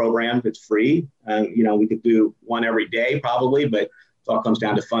hands-on program. It's free. We could do one every day probably, but it all comes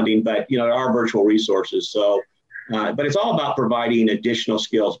down to funding. But, there are virtual resources. So, but it's all about providing additional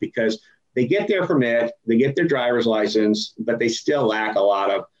skills because they get their permit, they get their driver's license, but they still lack a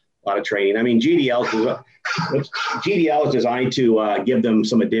lot of training. I mean, GDL is designed to give them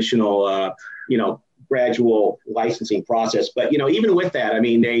some additional, gradual licensing process. But, even with that, I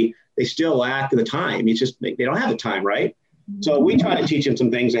mean, they still lack the time. It's just, they don't have the time, right? So we try to teach them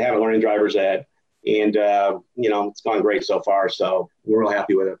some things they haven't learned in driver's ed. And, it's gone great so far. So we're real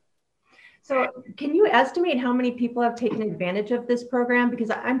happy with it. So can you estimate how many people have taken advantage of this program?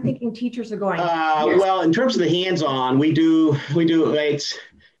 Because I'm thinking teachers are going. Well, in terms of the hands-on, we do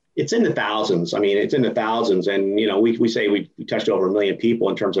it's in the thousands. I mean, it's in the thousands. And, you know, we say we touched over 1 million people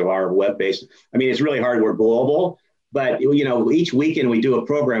in terms of our web-based. I mean, it's really hard. We're global. But, you know, each weekend we do a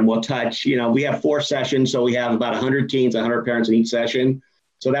program, we'll touch, you know, we have 4 sessions. So we have about 100 teens, 100 parents in each session.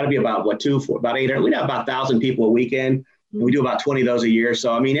 So that'll be about about 800. We have about 1,000 people a weekend. And we do about 20 of those a year.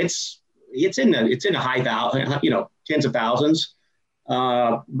 So, I mean, it's in the high thousand, you know, tens of thousands.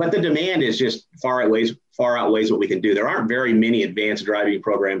 But the demand is just far outweighs what we can do. There aren't very many advanced driving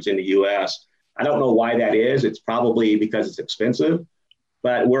programs in the U.S. I don't know why that is. It's probably because it's expensive.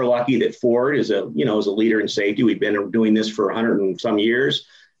 But we're lucky that Ford is a leader in safety. We've been doing this for 100 and some years,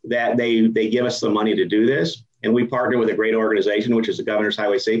 that they give us the money to do this. And we partner with a great organization, which is the Governor's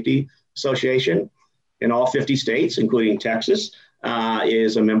Highway Safety Association in all 50 states, including Texas,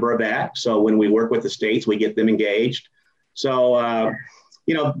 is a member of that. So when we work with the states, we get them engaged. So,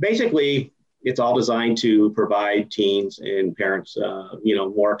 basically, it's all designed to provide teens and parents,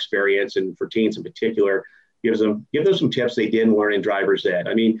 more experience. And for teens in particular, give them some tips they didn't learn in driver's ed.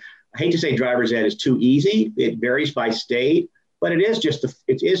 I mean, I hate to say driver's ed is too easy. It varies by state, but it is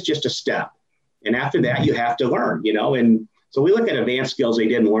just a step. And after that, you have to learn, and so we look at advanced skills they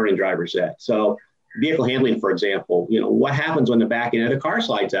didn't learn in driver's ed. So vehicle handling, for example, what happens when the back end of the car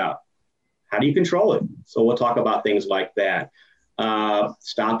slides out? How do you control it? So we'll talk about things like that.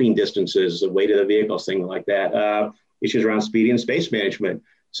 Stopping distances, the weight of the vehicles, things like that. Issues around speed and space management.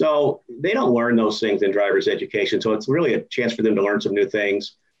 So they don't learn those things in driver's education. So it's really a chance for them to learn some new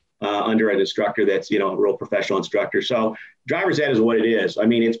things under an instructor that's, a real professional instructor. So driver's ed is what it is. I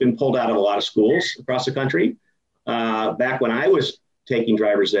mean, it's been pulled out of a lot of schools across the country. Back when I was taking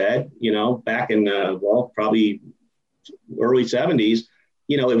driver's ed, back in, probably early 70s,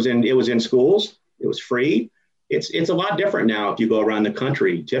 it was in schools. It was free. It's a lot different now if you go around the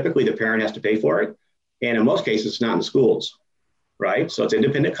country. Typically, the parent has to pay for it. And in most cases, it's not in the schools. Right? So it's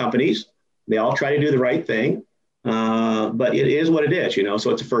independent companies. They all try to do the right thing, but it is what it is, so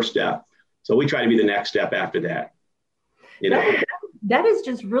it's a first step. So we try to be the next step after that. That is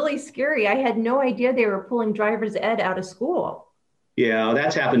just really scary. I had no idea they were pulling driver's ed out of school. Yeah,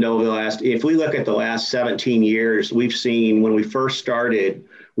 that's happened over if we look at the last 17 years, we've seen when we first started,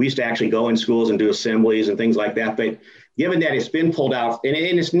 we used to actually go in schools and do assemblies and things like that. But given that it's been pulled out, and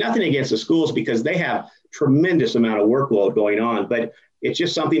it's nothing against the schools because they have tremendous amount of workload going on, but it's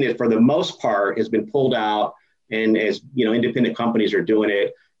just something that for the most part has been pulled out, and as independent companies are doing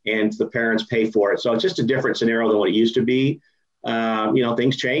it and the parents pay for it. So it's just a different scenario than what it used to be.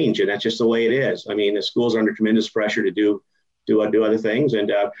 Things change, and that's just the way it is. I mean, the schools are under tremendous pressure to do other things. And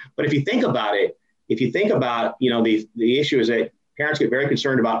but if you think about it, the issue is that parents get very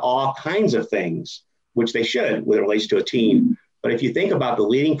concerned about all kinds of things, which they should when it relates to a teen. But if you think about the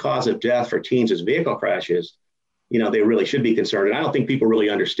leading cause of death for teens is vehicle crashes, they really should be concerned. And I don't think people really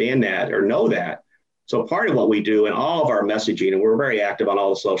understand that or know that. So part of what we do in all of our messaging, and we're very active on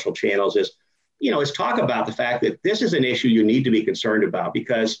all the social channels, is talk about the fact that this is an issue you need to be concerned about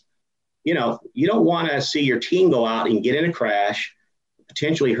because, you don't want to see your teen go out and get in a crash,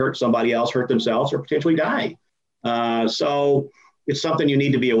 potentially hurt somebody else, hurt themselves, or potentially die. So it's something you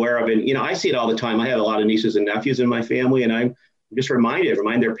need to be aware of. And, I see it all the time. I have a lot of nieces and nephews in my family, and I'm just remind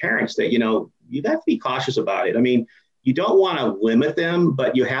their parents that, you have to be cautious about it. I mean, you don't want to limit them,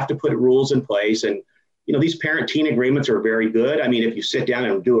 but you have to put rules in place. And, these parent-teen agreements are very good. I mean, if you sit down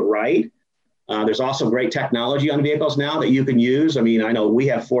and do it right, there's also great technology on vehicles now that you can use. I mean, I know we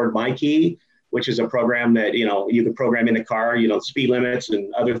have Ford MyKey, which is a program that, you can program in the car, speed limits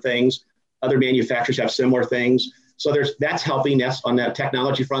and other things. Other manufacturers have similar things. So that's helping us on that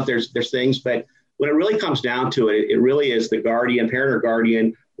technology front. There's things, but when it really comes down to it, it really is the parent or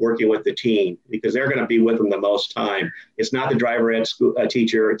guardian working with the teen because they're going to be with them the most time. It's not the driver ed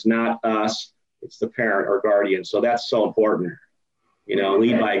teacher. It's not us. It's the parent or guardian. So that's so important.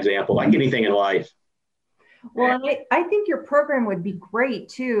 Lead by example, like anything in life. Well, I think your program would be great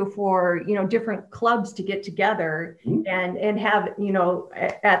too for, different clubs to get together and have,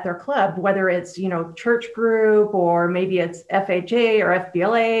 at their club, whether it's, church group or maybe it's FHA or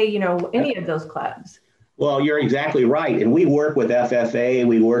FBLA, any of those clubs. Well, you're exactly right. And we work with FFA,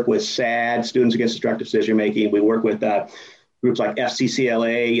 we work with SAD, Students Against Destructive Decision Making. We work with groups like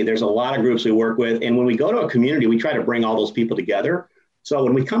FCCLA. There's a lot of groups we work with. And when we go to a community, we try to bring all those people together. So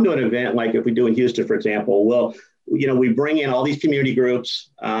when we come to an event, like if we do in Houston, for example, we bring in all these community groups.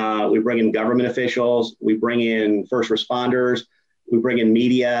 We bring in government officials. We bring in first responders. We bring in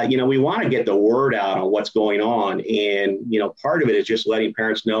media. We want to get the word out on what's going on. And, part of it is just letting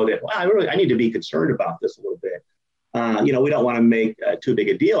parents know that, wow, I need to be concerned about this a little bit. We don't want to make too big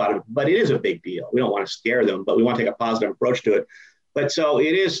a deal out of it, but it is a big deal. We don't want to scare them, but we want to take a positive approach to it. But so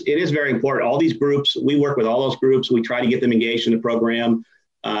it is very important. All these groups, we work with all those groups. We try to get them engaged in the program.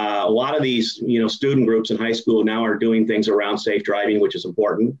 A lot of these, student groups in high school now are doing things around safe driving, which is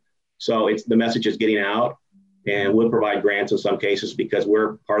important. So the message is getting out. And we'll provide grants in some cases because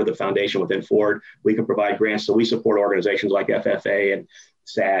we're part of the foundation within Ford. We can provide grants. So we support organizations like FFA and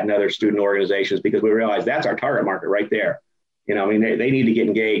SAD and other student organizations because we realize that's our target market right there. They need to get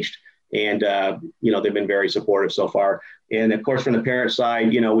engaged. And, they've been very supportive so far. And of course, from the parent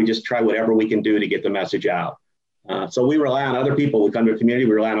side, we just try whatever we can do to get the message out. So we rely on other people. We come to a community,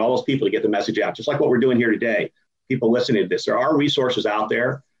 we rely on all those people to get the message out, just like what we're doing here today. People listening to this. There are resources out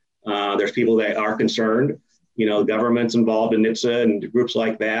there. There's people that are concerned. Government's involved in NHTSA and groups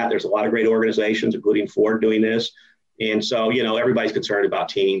like that. There's a lot of great organizations, including Ford, doing this. And so, everybody's concerned about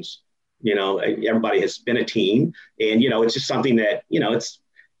teens. Everybody has been a teen. And, it's just something that,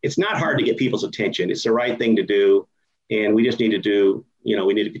 it's not hard to get people's attention. It's the right thing to do. And we just need to do,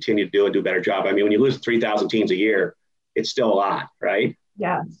 we need to continue to do a better job. I mean, when you lose 3,000 teens a year, it's still a lot, right?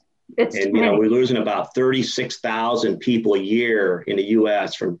 Yeah. We're losing about 36,000 people a year in the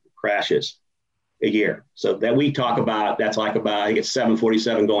U.S. from crashes a year. So that we talk about, that's like about, I think it's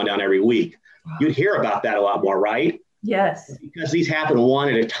 747 going down every week. Wow. You'd hear about that a lot more, right? Yes. Because these happen one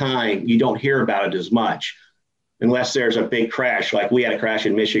at a time, you don't hear about it as much unless there's a big crash. Like we had a crash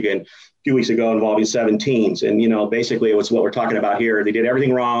in Michigan a few weeks ago involving 17 teens. And, basically it was what we're talking about here. They did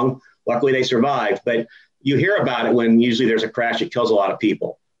everything wrong. Luckily they survived, but you hear about it when usually there's a crash that kills a lot of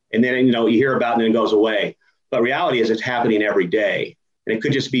people. And then, you hear about it and then it goes away. But reality is it's happening every day. And it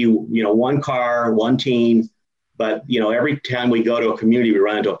could just be, one car, one teen. But, every time we go to a community, we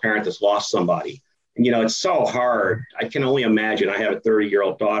run into a parent that's lost somebody. And, it's so hard. I can only imagine. I have a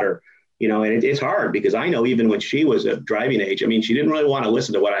 30-year-old daughter, and it's hard because I know even when she was at driving age, I mean, she didn't really want to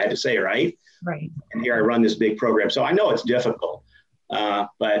listen to what I had to say, right? Right. And here I run this big program. So I know it's difficult.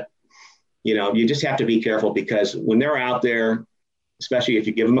 But, you just have to be careful because when they're out there, especially if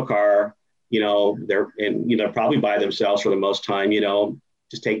you give them a car, they're probably by themselves for the most time,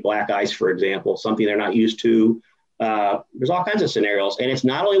 just take black ice, for example, something they're not used to. There's all kinds of scenarios. And it's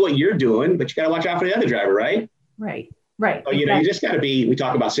not only what you're doing, but you got to watch out for the other driver, right? Right. So, exactly. You just got to we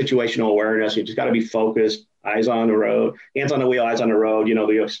talk about situational awareness. You just got to be focused, eyes on the road, hands on the wheel, eyes on the road.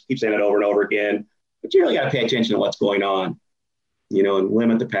 We keep saying it over and over again, but you really got to pay attention to what's going on, and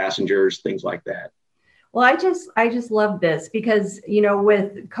limit the passengers, things like that. Well, I just love this because,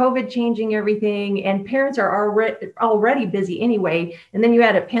 with COVID changing everything and parents are already busy anyway. And then you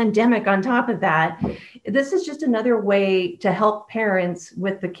add a pandemic on top of that. This is just another way to help parents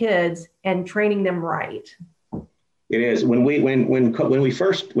with the kids and training them right. It is. When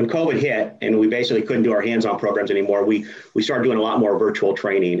COVID hit and we basically couldn't do our hands-on programs anymore, we started doing a lot more virtual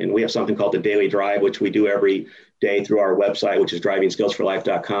training. And we have something called the Daily Drive, which we do every day through our website, which is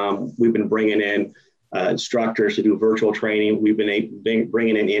drivingskillsforlife.com. We've been bringing in instructors to do virtual training. We've been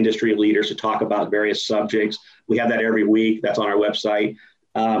bringing in industry leaders to talk about various subjects. We have that every week. That's on our website.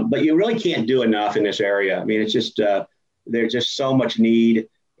 But you really can't do enough in this area. I mean, it's just, there's just so much need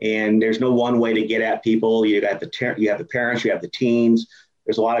and there's no one way to get at people. You have the parents, you have the teens.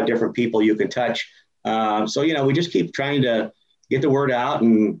 There's a lot of different people you can touch. So, we just keep trying to get the word out.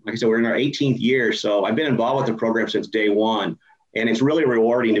 And like I said, we're in our 18th year. So I've been involved with the program since day one. And it's really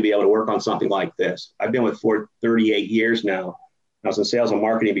rewarding to be able to work on something like this. I've been with Ford 38 years now. I was in sales and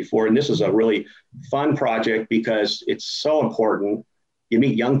marketing before, and this is a really fun project because it's so important. You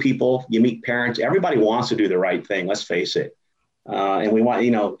meet young people, you meet parents. Everybody wants to do the right thing. Let's face it. And we want,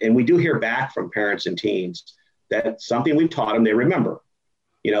 and we do hear back from parents and teens that something we've taught them, they remember,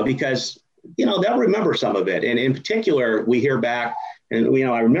 because, they'll remember some of it. And in particular, we hear back and,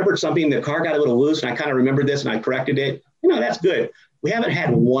 I remembered something, the car got a little loose and I kind of remembered this and I corrected it. That's good. We haven't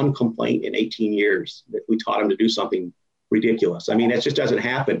had one complaint in 18 years that we taught them to do something ridiculous. I mean, it just doesn't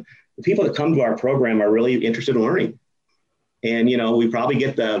happen. The people that come to our program are really interested in learning. And, we probably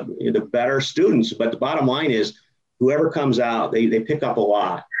get the better students, but the bottom line is whoever comes out, they pick up a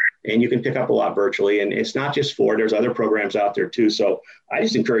lot and you can pick up a lot virtually. And it's not just Ford, there's other programs out there too. So I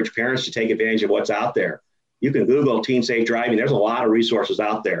just encourage parents to take advantage of what's out there. You can Google Teen Safe Driving. There's a lot of resources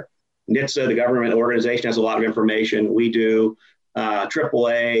out there. NHTSA, the government organization, has a lot of information. We do.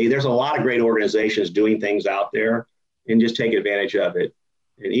 AAA, there's a lot of great organizations doing things out there, and just take advantage of it.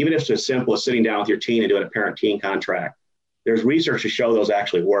 And even if it's as simple as sitting down with your teen and doing a parent-teen contract, there's research to show those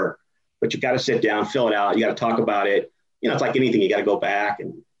actually work. But you got to sit down, fill it out. You got to talk about it. it's like anything, you got to go back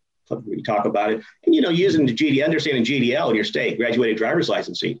and talk about it. And, using the GDL, understanding GDL in your state, graduated driver's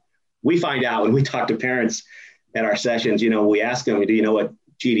licensing. We find out when we talk to parents at our sessions, we ask them, do you know what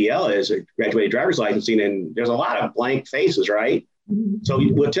GDL is, or graduated driver's licensing? And there's a lot of blank faces, right? Mm-hmm. So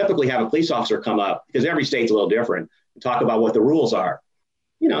we'll typically have a police officer come up, because every state's a little different, and talk about what the rules are.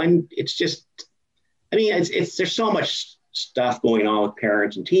 And it's just, there's so much stuff going on with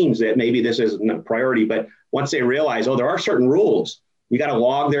parents and teens that maybe this isn't a priority, but once they realize, there are certain rules, you got to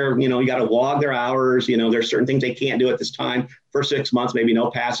log their, hours, there's certain things they can't do at this time. For 6 months, maybe no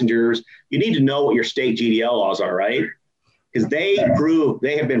passengers. You need to know what your state GDL laws are, right? Because they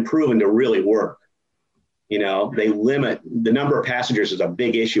have been proven to really work. They limit the number of passengers is a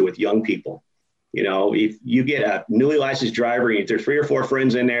big issue with young people. If you get a newly licensed driver and there's 3 or 4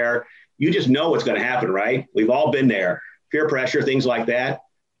 friends in there, you just know what's going to happen, right? We've all been there. Peer pressure, things like that.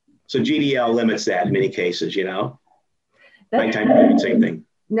 So GDL limits that in many cases, Nighttime driving, same thing.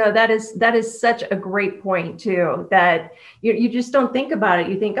 No, that is such a great point too, that you just don't think about it.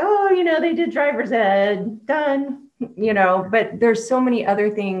 You think, they did driver's ed, done, but there's so many other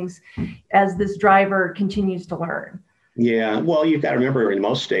things as this driver continues to learn. Yeah, well, you've got to remember, in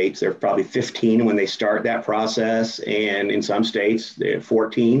most states, they're probably 15 when they start that process. And in some states, they're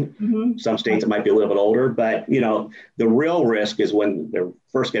 14. Mm-hmm. Some states, it might be a little bit older. But, the real risk is when they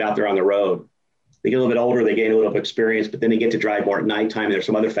first get out there on the road. They get a little bit older, they gain a little bit of experience, but then they get to drive more at nighttime. There's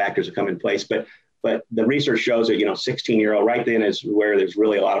some other factors that come in place. But the research shows that, 16-year-old right then is where there's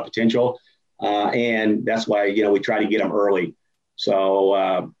really a lot of potential. And that's why, we try to get them early.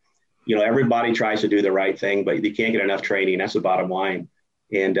 So, everybody tries to do the right thing, but you can't get enough training. That's the bottom line.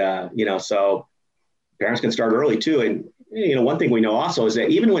 And, so parents can start early too. And, one thing we know also is that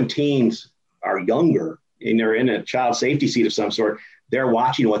even when teens are younger and they're in a child safety seat of some sort, they're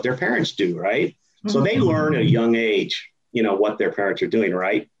watching what their parents do, right? Mm-hmm. So they learn at a young age, what their parents are doing,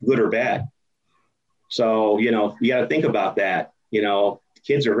 right? Good or bad. So, you got to think about that.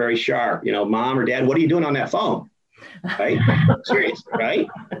 Kids are very sharp. Mom or dad, what are you doing on that phone? Right? Serious, right?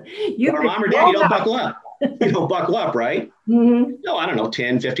 Or mom or dad, you don't buckle up. You don't buckle up, right? Mm-hmm. No, I don't know,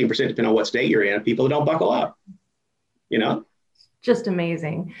 10, 15%, depending on what state you're in, people don't buckle up, Just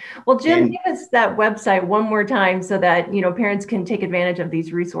amazing. Well, Jim, give us that website one more time so that, parents can take advantage of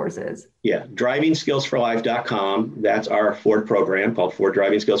these resources. Yeah, drivingskillsforlife.com. That's our Ford program called Ford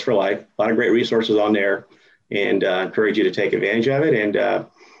Driving Skills for Life. A lot of great resources on there, and encourage you to take advantage of it. And,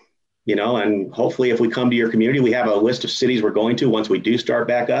 and hopefully if we come to your community, we have a list of cities we're going to once we do start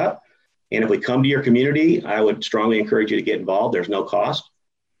back up. And if we come to your community, I would strongly encourage you to get involved. There's no cost.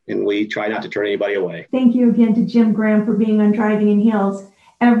 And we try not to turn anybody away. Thank you again to Jim Graham for being on Driving in Heels.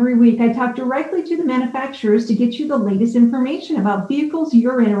 Every week, I talk directly to the manufacturers to get you the latest information about vehicles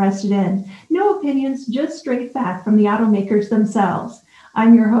you're interested in. No opinions, just straight fact from the automakers themselves.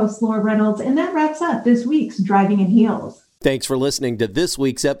 I'm your host, Laura Reynolds, and that wraps up this week's Driving in Heels. Thanks for listening to this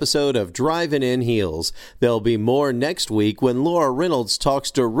week's episode of Driving in Heels. There'll be more next week when Laura Reynolds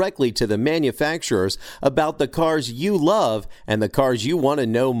talks directly to the manufacturers about the cars you love and the cars you want to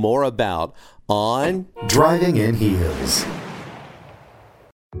know more about on Driving in Heels.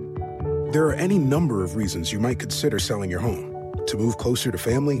 There are any number of reasons you might consider selling your home. To move closer to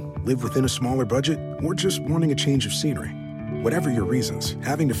family, live within a smaller budget, or just wanting a change of scenery. Whatever your reasons,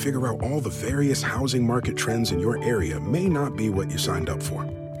 having to figure out all the various housing market trends in your area may not be what you signed up for.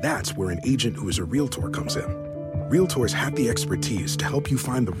 That's where an agent who is a realtor comes in. Realtors have the expertise to help you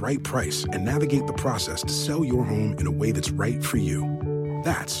find the right price and navigate the process to sell your home in a way that's right for you.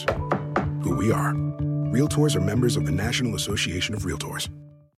 That's who we are. Realtors are members of the National Association of Realtors.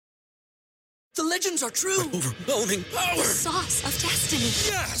 The legends are true. Overwhelming power! The sauce of destiny.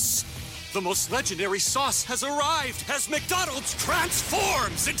 Yes! The most legendary sauce has arrived as McDonald's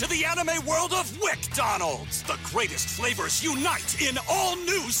transforms into the anime world of WickDonald's. The greatest flavors unite in all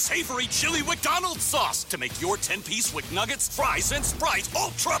new savory chili McDonald's sauce to make your 10-piece Wick Nuggets, fries, and Sprite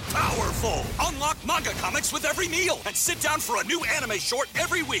ultra-powerful. Unlock manga comics with every meal and sit down for a new anime short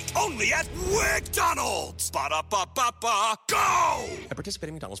every week only at WickDonald's. Ba-da-ba-ba-ba, go! At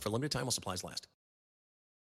participating McDonald's for a limited time while supplies last.